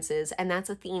consequences, and that's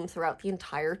a theme throughout the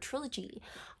entire trilogy.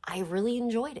 I really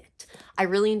enjoyed it. I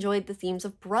really enjoyed the themes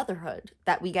of brotherhood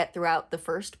that we get throughout the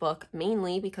first book,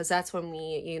 mainly because that's when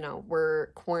we, you know,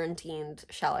 were quarantined,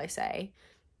 shall I say,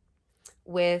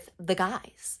 with the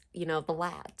guys, you know, the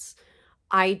lads.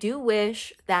 I do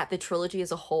wish that the trilogy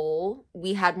as a whole,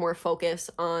 we had more focus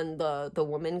on the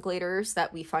woman gladers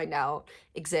that we find out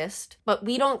exist, but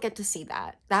we don't get to see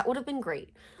that. That would have been great.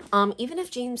 Even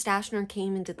if James Dashner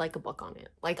came and did like a book on it,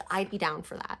 like I'd be down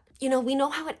for that. You know, we know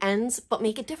how it ends, but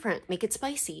make it different, make it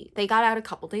spicy. They got out a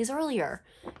couple days earlier.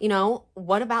 You know,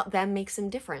 what about them makes them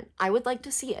different? I would like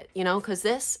to see it, you know, because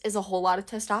this is a whole lot of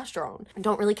testosterone. I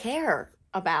don't really care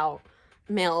about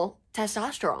male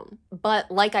testosterone. But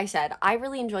like I said, I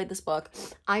really enjoyed this book.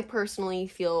 I personally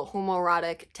feel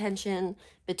homoerotic tension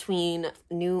between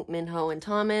Newt, Minho, and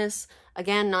Thomas.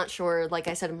 Again, not sure, like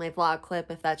I said in my vlog clip,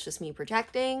 if that's just me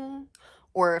projecting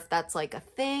or if that's like a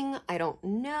thing. I don't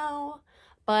know.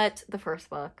 But the first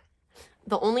book,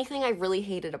 the only thing I really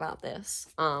hated about this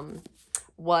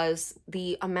was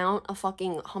the amount of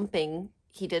fucking humping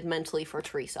he did mentally for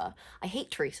Teresa. I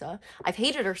hate Teresa. I've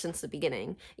hated her since the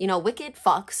beginning. You know, Wicked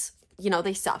fucks. You know,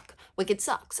 they suck. Wicked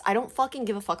sucks. I don't fucking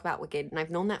give a fuck about Wicked, and I've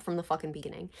known that from the fucking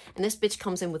beginning. And this bitch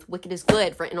comes in with Wicked is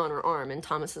good written on her arm, and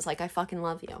Thomas is like, I fucking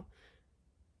love you.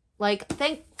 Like,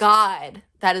 thank God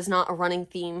that is not a running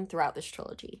theme throughout this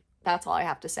trilogy. That's all I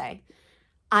have to say.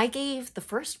 I gave the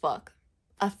first book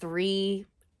a 3,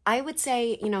 I would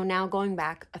say, you know, now going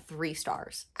back, a 3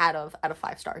 stars out of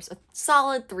 5 stars. A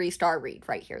solid 3-star read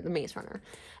right here, The Maze Runner.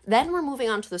 Then we're moving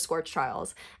on to The Scorch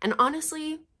Trials. And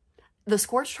honestly, The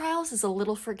Scorch Trials is a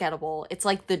little forgettable. It's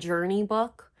like the Journey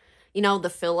book, you know, the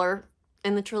filler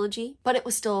in the trilogy. But it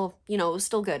was still, you know, it was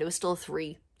still good. It was still a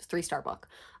 3-star book.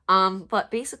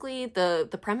 But basically,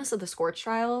 the premise of The Scorch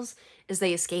Trials is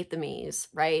they escape the maze,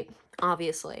 right?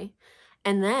 Obviously.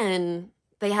 And then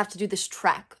they have to do this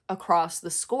trek across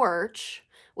the Scorch,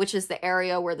 which is the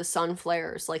area where the sun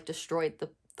flares like destroyed the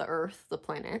Earth, the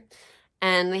planet.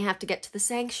 And they have to get to the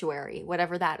sanctuary,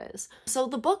 whatever that is. So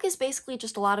the book is basically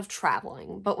just a lot of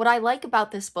traveling. But what I like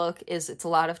about this book is it's a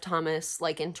lot of Thomas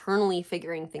like internally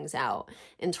figuring things out,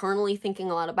 internally thinking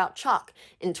a lot about Chuck,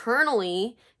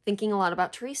 internally thinking a lot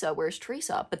about Teresa. Where's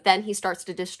Teresa? But then he starts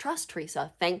to distrust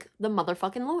Teresa. Thank the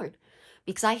motherfucking Lord.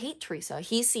 Because I hate Teresa.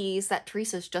 He sees that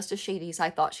Teresa's just as shady as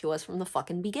I thought she was from the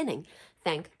fucking beginning.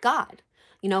 Thank God.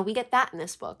 You know, we get that in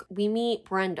this book. We meet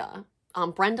Brenda.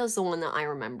 Brenda's the one that I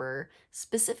remember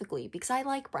specifically because I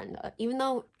like Brenda, even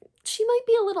though she might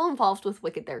be a little involved with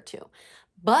Wicked there too.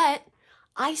 But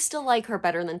I still like her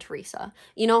better than Teresa,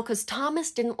 you know, because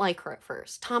Thomas didn't like her at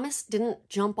first. Thomas didn't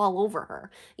jump all over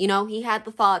her. You know, he had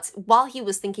the thoughts, while he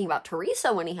was thinking about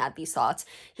Teresa when he had these thoughts,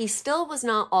 he still was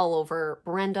not all over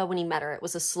Brenda when he met her. It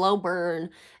was a slow burn,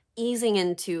 easing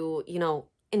into, you know,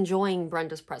 enjoying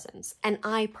Brenda's presence. And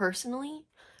I personally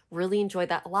really enjoyed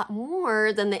that a lot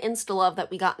more than the insta-love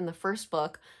that we got in the first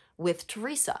book with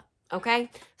Teresa, okay?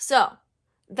 So,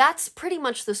 that's pretty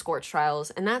much the Scorch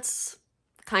Trials, and that's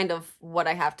kind of what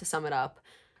I have to sum it up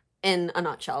in a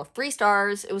nutshell. 3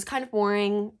 stars. It was kind of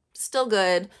boring, still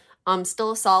good,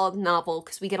 still a solid novel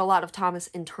because we get a lot of Thomas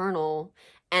internal,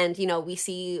 and you know, we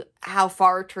see how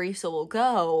far Teresa will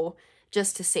go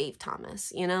just to save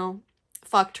Thomas, you know?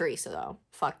 Fuck Teresa though.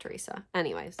 Fuck Teresa.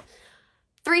 Anyways,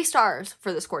 3 stars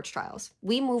for The Scorch Trials.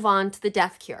 We move on to The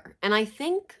Death Cure, and I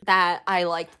think that I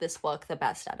liked this book the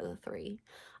best out of the 3.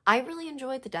 I really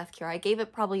enjoyed The Death Cure. I gave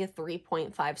it probably a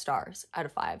 3.5 stars out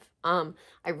of 5.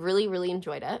 I really, really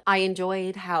enjoyed it. I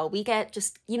enjoyed how we get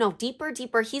just, you know, deeper.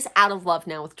 He's out of love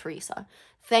now with Teresa.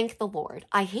 Thank the Lord.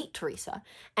 I hate Teresa.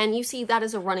 And you see that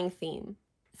is a running theme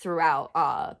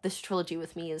throughout this trilogy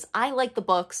with me is I like the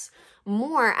books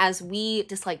more as we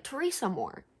dislike Teresa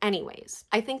more. Anyways,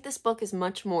 I think this book is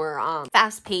much more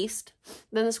fast-paced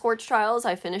than The Scorch Trials.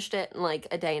 I finished it in like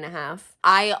a day and a half.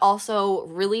 I also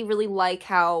really, really like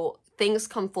how things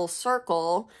come full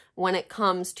circle when it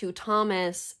comes to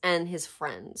Thomas and his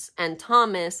friends, and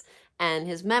Thomas and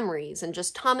his memories, and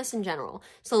just Thomas in general.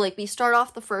 So, like, we start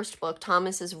off the first book,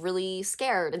 Thomas is really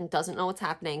scared and doesn't know what's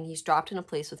happening. He's dropped in a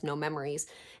place with no memories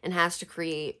and has to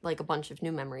create, like, a bunch of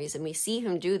new memories. And we see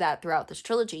him do that throughout this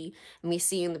trilogy. And we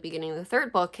see in the beginning of the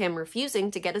third book him refusing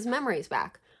to get his memories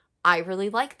back. I really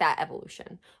like that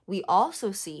evolution. We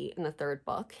also see in the third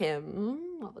book him,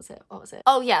 what was it?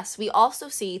 Oh yes, we also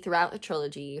see throughout the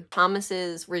trilogy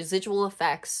Thomas's residual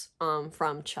effects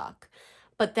from Chuck.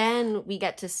 But then we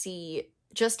get to see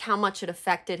just how much it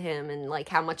affected him and like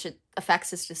how much it affects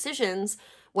his decisions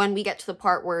when we get to the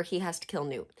part where he has to kill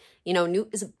Newt. You know, Newt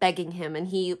is begging him and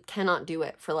he cannot do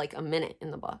it for like a minute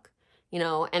in the book. You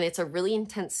know, and it's a really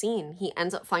intense scene. He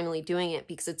ends up finally doing it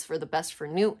because it's for the best for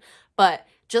Newt. But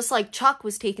just like Chuck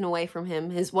was taken away from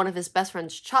him, one of his best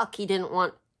friends, Chuck, he didn't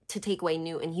want to take away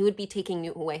Newt, and he would be taking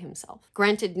Newt away himself.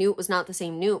 Granted, Newt was not the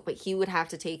same Newt, but he would have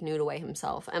to take Newt away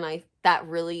himself, and that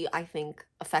really, I think,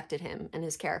 affected him and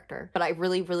his character. But I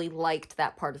really, really liked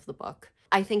that part of the book.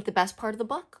 I think the best part of the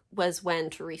book was when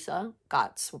Teresa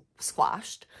got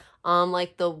squashed.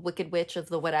 Like the Wicked Witch of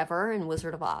the whatever in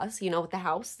Wizard of Oz, you know, with the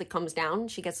house that comes down,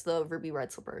 she gets the ruby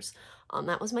red slippers.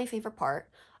 That was my favorite part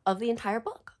of the entire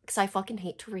book, because I fucking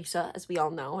hate Teresa, as we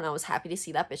all know, and I was happy to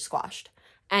see that bitch squashed.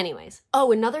 Anyways.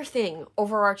 Oh, another thing,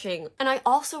 overarching, and I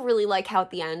also really like how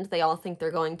at the end they all think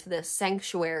they're going to this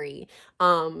sanctuary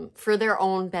for their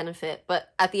own benefit,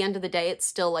 but at the end of the day, it's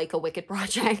still like a wicked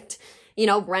project. You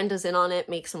know, Brenda's in on it,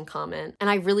 makes some comment, and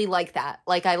I really like that.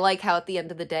 Like, I like how at the end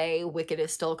of the day, Wicked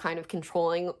is still kind of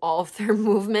controlling all of their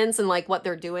movements and, like, what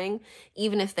they're doing,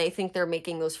 even if they think they're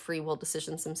making those free will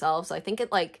decisions themselves. I think it,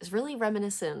 like, is really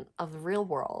reminiscent of the real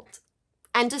world.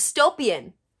 And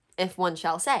dystopian, if one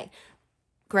shall say.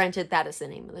 Granted, that is the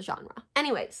name of the genre.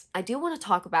 Anyways, I do want to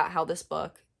talk about how this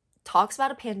book talks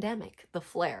about a pandemic, the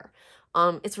flare.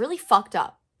 It's really fucked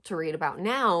up to read about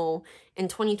now in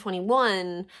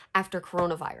 2021 after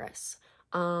coronavirus.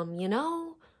 You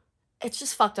know, it's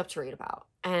just fucked up to read about.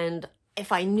 And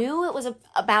if I knew it was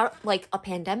about like a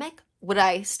pandemic, would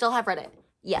I still have read it?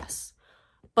 Yes.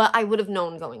 But I would have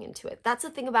known going into it. That's the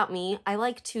thing about me. I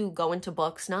like to go into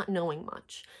books not knowing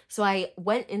much. So I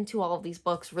went into all of these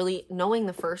books really knowing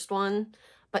the first one,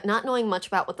 but not knowing much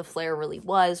about what the flare really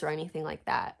was or anything like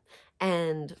that.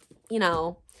 And, you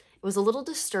know, it was a little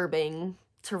disturbing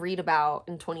to read about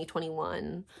in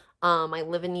 2021. I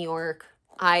live in New York.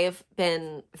 I've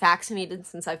been vaccinated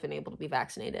since I've been able to be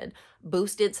vaccinated,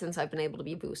 boosted since I've been able to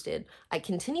be boosted. I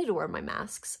continue to wear my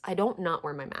masks. I don't not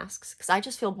wear my masks because I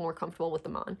just feel more comfortable with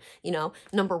them on. You know,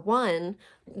 number one,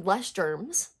 less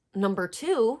germs. Number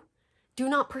two, do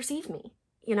not perceive me.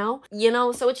 You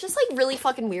know, so it's just like really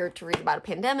fucking weird to read about a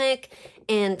pandemic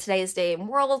in today's day and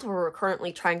world where we're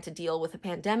currently trying to deal with a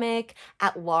pandemic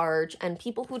at large and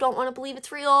people who don't want to believe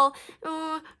it's real.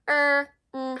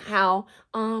 How?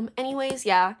 Anyways,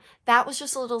 yeah, that was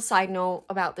just a little side note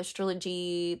about this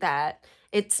trilogy that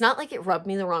it's not like it rubbed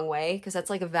me the wrong way because that's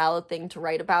like a valid thing to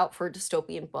write about for a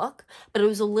dystopian book, but it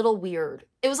was a little weird.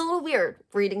 It was a little weird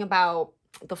reading about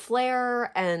the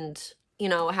flare and you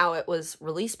know, how it was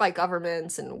released by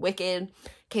governments and Wicked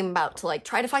came about to, like,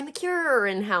 try to find the cure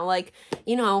and how, like,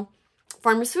 you know,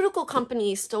 pharmaceutical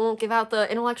companies still don't give out the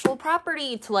intellectual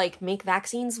property to, like, make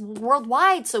vaccines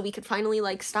worldwide so we could finally,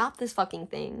 like, stop this fucking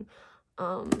thing.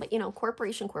 But, you know,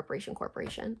 corporation.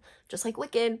 Just like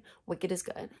Wicked. Wicked is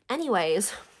good.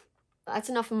 Anyways, that's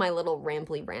enough of my little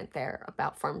rambly rant there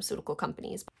about pharmaceutical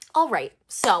companies. All right,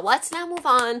 so let's now move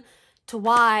on to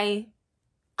why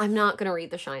I'm not going to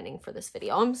read The Shining for this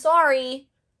video. I'm sorry.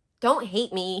 Don't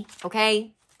hate me,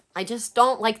 okay? I just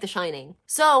don't like The Shining.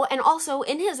 So, and also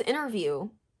in his interview,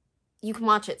 you can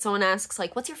watch it. Someone asks,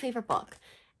 like, what's your favorite book?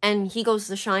 And he goes,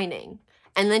 The Shining.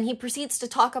 And then he proceeds to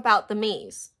talk about The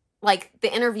Maze. Like,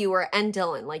 the interviewer and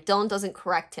Dylan. Like, Dylan doesn't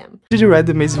correct him. Did you read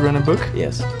the Maze Runner book?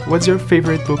 Yes. What's your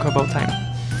favorite book of all time?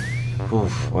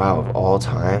 Oof, wow, of all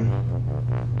time?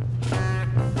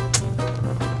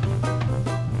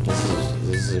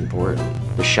 This is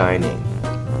important. The Shining.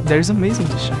 There's amazing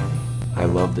The Shining. I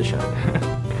love The Shining.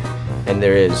 And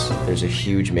there's a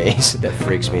huge maze that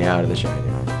freaks me out in The Shining.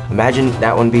 Imagine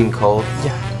that one being cold.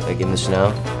 Yeah. Like in the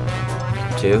snow,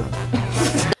 too.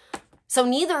 So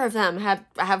neither of them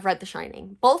have read The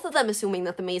Shining. Both of them assuming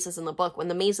that the maze is in the book when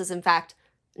the maze is in fact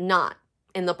not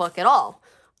in the book at all.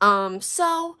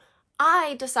 So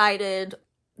I decided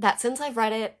that since I've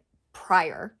read it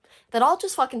prior, that I'll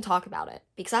just fucking talk about it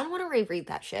because I don't want to reread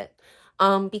that shit.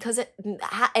 because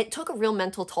it took a real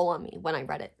mental toll on me when I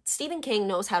read it. Stephen King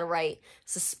knows how to write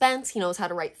suspense, he knows how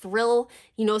to write thrill,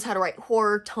 he knows how to write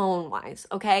horror tone-wise,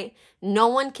 okay? No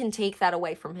one can take that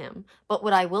away from him. But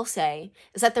what I will say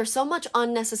is that there's so much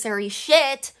unnecessary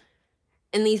shit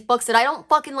in these books that I don't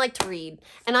fucking like to read.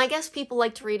 And I guess people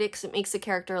like to read it because it makes the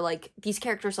character, like, these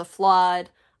characters are flawed.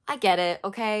 I get it,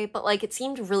 okay? But, like, it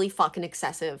seemed really fucking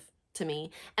excessive to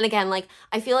me. And again, like,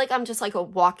 I feel like I'm just, like, a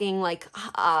walking, like,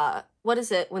 what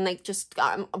is it? When they just,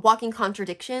 walking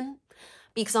contradiction?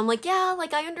 Because I'm like, yeah,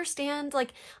 like, I understand,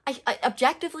 like, I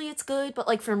objectively it's good, but,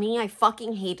 like, for me, I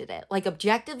fucking hated it. Like,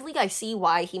 objectively, I see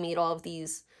why he made all of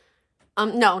these,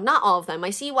 no, not all of them.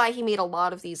 I see why he made a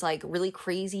lot of these, like, really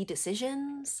crazy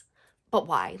decisions. But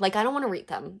why? Like, I don't want to read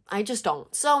them. I just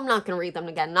don't. So I'm not going to read them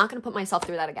again. Not going to put myself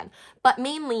through that again. But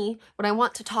mainly, what I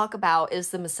want to talk about is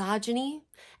the misogyny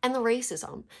and the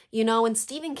racism. You know, and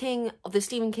Stephen King, the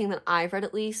Stephen King that I've read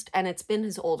at least, and it's been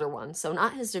his older one, so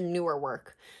not his newer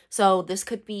work. So this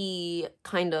could be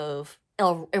kind of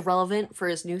irrelevant for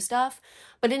his new stuff.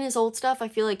 But in his old stuff, I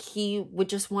feel like he would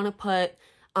just want to put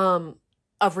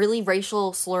a really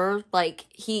racial slur, like,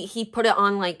 he put it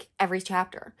on, like, every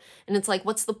chapter. And it's like,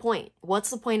 what's the point?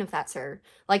 What's the point of that, sir?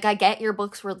 Like, I get your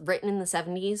books were written in the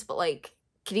 70s, but, like,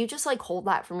 can you just, like, hold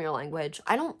that from your language?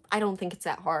 I don't think it's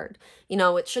that hard. You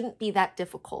know, it shouldn't be that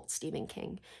difficult, Stephen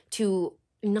King, to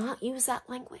not use that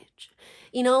language.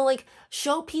 You know, like,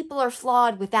 show people are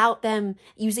flawed without them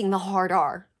using the hard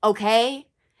R, okay?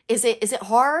 Is it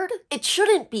hard? It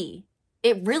shouldn't be.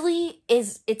 It really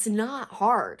is, it's not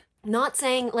hard. Not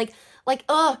saying,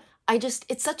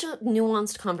 it's such a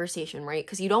nuanced conversation, right?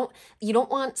 Because you don't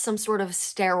want some sort of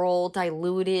sterile,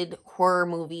 diluted horror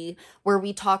movie where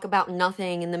we talk about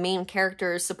nothing and the main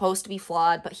character is supposed to be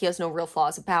flawed, but he has no real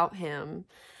flaws about him.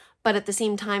 But at the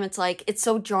same time, it's like, it's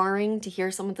so jarring to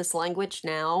hear some of this language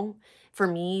now for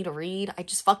me to read. I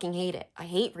just fucking hate it. I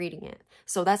hate reading it.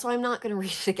 So that's why I'm not going to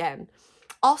read it again.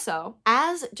 Also,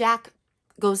 as Jack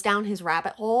goes down his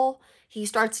rabbit hole, he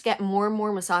starts to get more and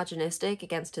more misogynistic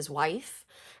against his wife.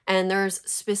 And there's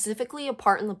specifically a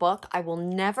part in the book, I will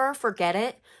never forget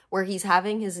it, where he's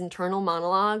having his internal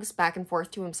monologues back and forth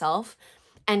to himself.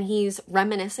 And he's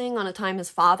reminiscing on a time his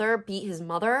father beat his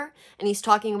mother. And he's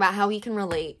talking about how he can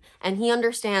relate. And he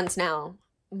understands now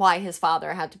why his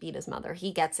father had to beat his mother.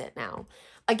 He gets it now.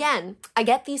 Again, I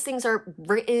get these things are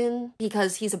written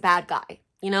because he's a bad guy,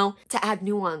 you know, to add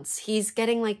nuance. He's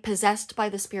getting, like, possessed by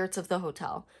the spirits of the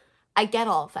hotel. I get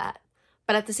all of that.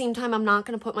 But at the same time, I'm not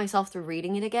going to put myself through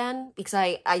reading it again because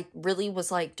I really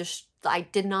was like, I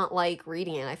did not like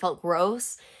reading it. I felt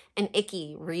gross and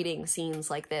icky reading scenes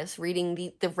like this, reading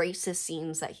the racist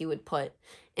scenes that he would put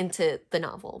into the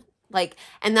novel. Like,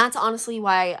 and that's honestly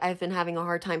why I've been having a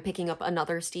hard time picking up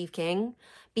another Steve King,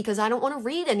 because I don't want to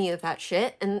read any of that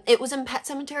shit. And it was in Pet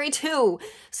Sematary too.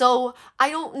 So I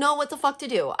don't know what the fuck to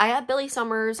do. I have Billy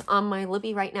Summers on my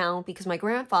Libby right now because my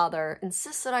grandfather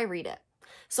insists that I read it.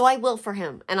 So I will for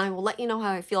him, and I will let you know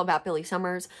how I feel about Billy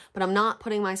Summers, but I'm not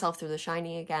putting myself through The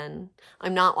Shining again.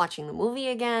 I'm not watching the movie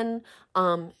again.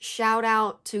 Shout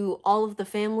out to all of the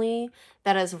family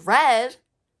that has read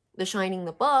The Shining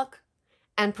the book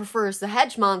and prefers the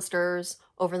hedge monsters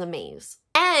over the maze.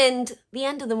 And the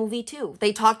end of the movie, too.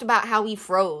 They talked about how he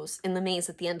froze in the maze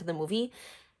at the end of the movie.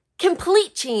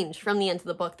 Complete change from the end of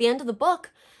the book. The end of the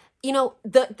book, you know,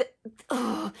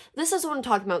 this is what I'm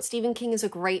talking about. Stephen King is a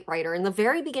great writer. In the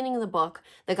very beginning of the book,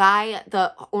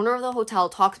 the owner of the hotel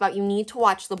talks about you need to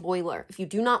watch the boiler. If you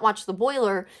do not watch the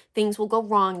boiler, things will go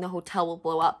wrong. The hotel will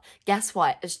blow up. Guess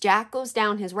what? As Jack goes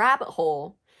down his rabbit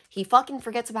hole, he fucking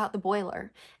forgets about the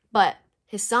boiler. But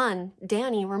his son,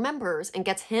 Danny, remembers and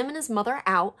gets him and his mother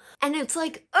out. And it's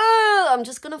like, I'm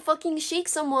just gonna fucking shake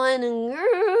someone. And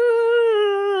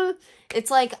it's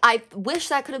like, I wish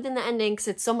that could have been the ending because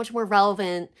it's so much more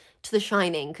relevant to The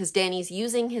Shining because Danny's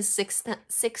using his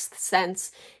sixth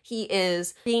sense. He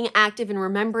is being active and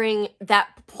remembering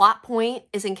that plot point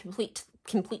is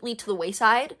completely to the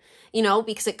wayside, you know,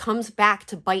 because it comes back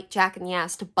to bite Jack in the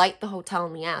ass, to bite the hotel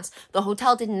in the ass. The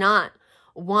hotel did not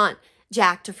want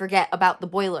Jack to forget about the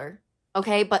boiler,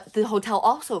 okay? But the hotel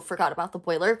also forgot about the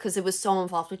boiler because it was so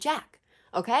involved with Jack,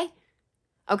 okay?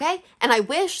 Okay? And I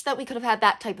wish that we could have had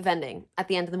that type of ending at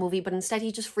the end of the movie, but instead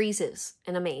he just freezes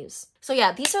in a maze. So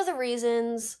yeah, these are the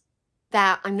reasons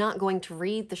that I'm not going to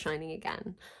read The Shining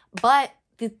again. But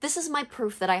this is my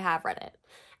proof that I have read it.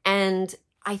 And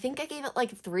I think I gave it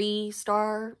like a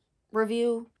 3-star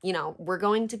review. You know, we're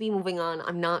going to be moving on.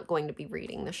 I'm not going to be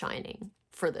reading The Shining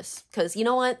for this because you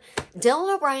know what,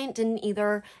 Dylan O'Brien didn't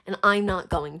either, and I'm not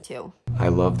going to. I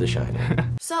love The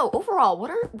Shining. So overall,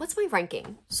 what's my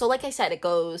ranking? So like I said, it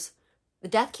goes The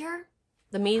Death Cure,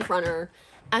 The Maze Runner,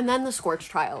 and then The Scorch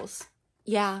Trials.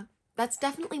 Yeah, that's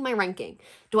definitely my ranking.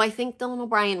 Do I think Dylan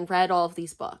O'Brien read all of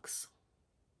these books?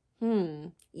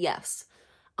 Yes.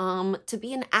 To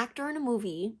be an actor in a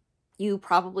movie, you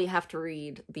probably have to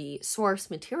read the source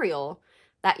material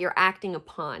that you're acting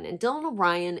upon. And Dylan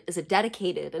O'Brien is a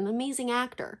dedicated and amazing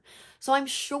actor. So I'm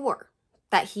sure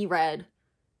that he read,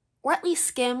 or at least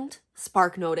skimmed,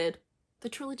 spark noted, the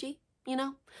trilogy, you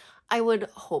know? I would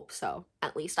hope so,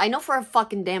 at least. I know for a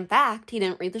fucking damn fact he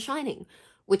didn't read The Shining,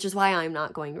 which is why I'm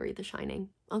not going to read The Shining,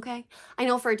 okay? I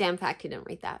know for a damn fact he didn't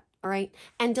read that, all right?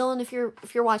 And Dylan, if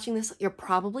you're watching this, you're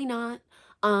probably not.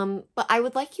 But I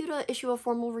would like you to issue a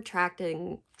formal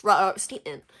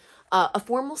statement. A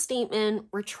formal statement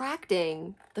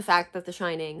retracting the fact that The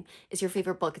Shining is your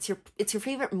favorite book. It's your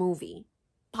favorite movie.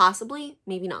 Possibly,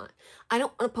 maybe not. I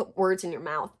don't want to put words in your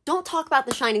mouth. Don't talk about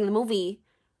The Shining the movie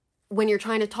when you're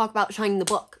trying to talk about Shining the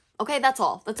book. Okay, that's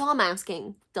all. That's all I'm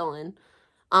asking, Dylan.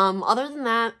 Other than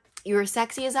that, you're as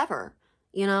sexy as ever.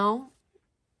 You know?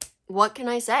 What can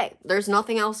I say? There's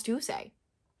nothing else to say.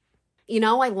 You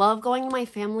know, I love going to my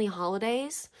family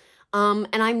holidays, and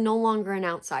I'm no longer an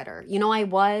outsider. You know, I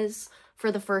was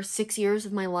for the first 6 years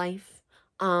of my life,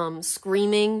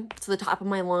 screaming to the top of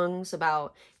my lungs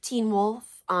about Teen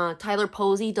Wolf, Tyler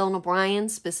Posey, Dylan O'Brien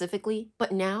specifically.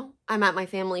 But now I'm at my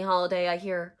family holiday, I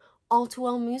hear All Too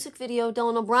Well music video,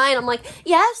 Dylan O'Brien. I'm like,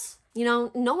 yes! You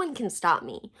know, no one can stop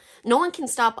me. No one can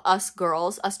stop us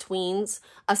girls, us tweens,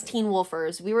 us Teen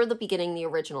Wolfers. We were the beginning, the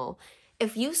original.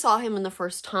 If you saw him in the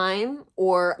first time,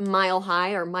 or Mile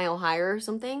High or Mile Higher or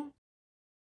something,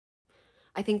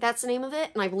 I think that's the name of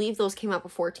it, and I believe those came out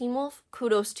before Teen Wolf,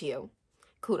 kudos to you.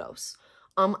 Kudos.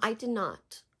 I did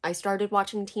not. I started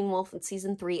watching Teen Wolf in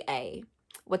season 3A.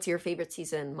 What's your favorite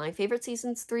season? My favorite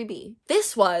season's 3B.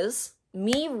 This was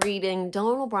me reading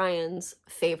Dylan O'Brien's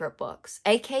favorite books,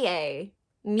 aka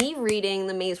me reading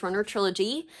the Maze Runner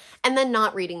Trilogy and then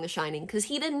not reading The Shining because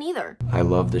he didn't either. I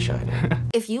love The Shining.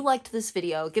 If you liked this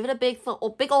video, give it a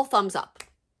big old thumbs up.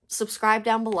 Subscribe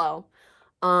down below.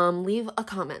 Leave a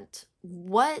comment.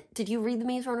 What did you read the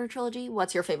Maze Runner Trilogy?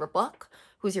 What's your favorite book?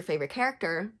 Who's your favorite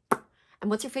character?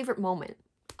 And what's your favorite moment?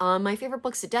 My favorite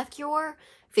book's The Death Cure.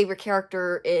 Favorite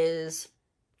character is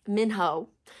Minho.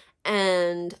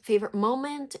 And favorite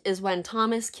moment is when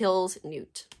Thomas kills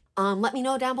Newt. Let me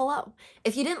know down below.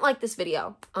 If you didn't like this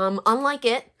video, unlike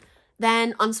it,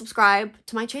 then unsubscribe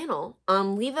to my channel.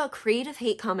 Leave a creative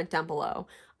hate comment down below.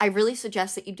 I really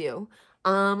suggest that you do.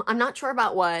 I'm not sure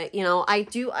about what, you know,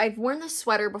 I've worn this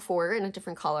sweater before in a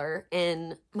different color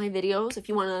in my videos. If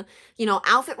you want to, you know,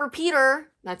 outfit repeater,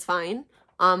 that's fine.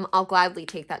 I'll gladly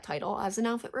take that title as an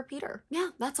outfit repeater. Yeah,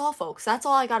 that's all, folks. That's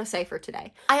all I gotta say for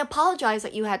today. I apologize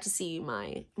that you had to see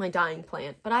my dying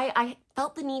plant, but I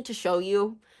felt the need to show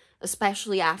you,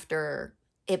 especially after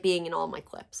it being in all my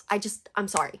clips. I'm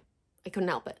sorry. I couldn't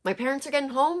help it. My parents are getting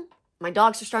home. My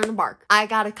dogs are starting to bark. I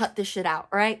gotta cut this shit out,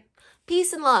 all right?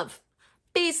 Peace and love.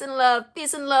 Peace and love.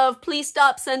 Peace and love. Please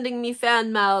stop sending me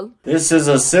fan mail. This is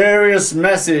a serious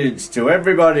message to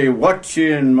everybody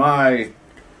watching my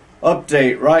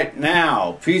update right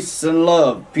now. Peace and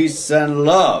love. Peace and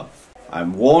love.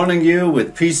 I'm warning you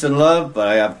with peace and love, but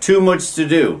I have too much to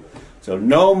do. So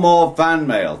no more fan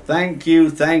mail. Thank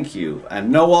you,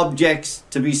 and no objects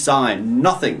to be signed.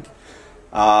 Nothing.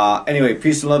 Anyway,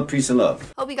 peace and love, peace and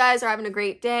love. Hope you guys are having a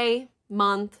great day,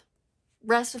 month,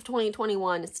 rest of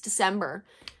 2021. It's December.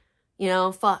 You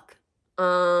know, fuck.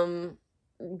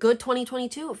 Good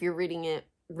 2022 if you're reading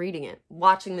it,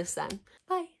 watching this then.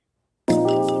 Bye.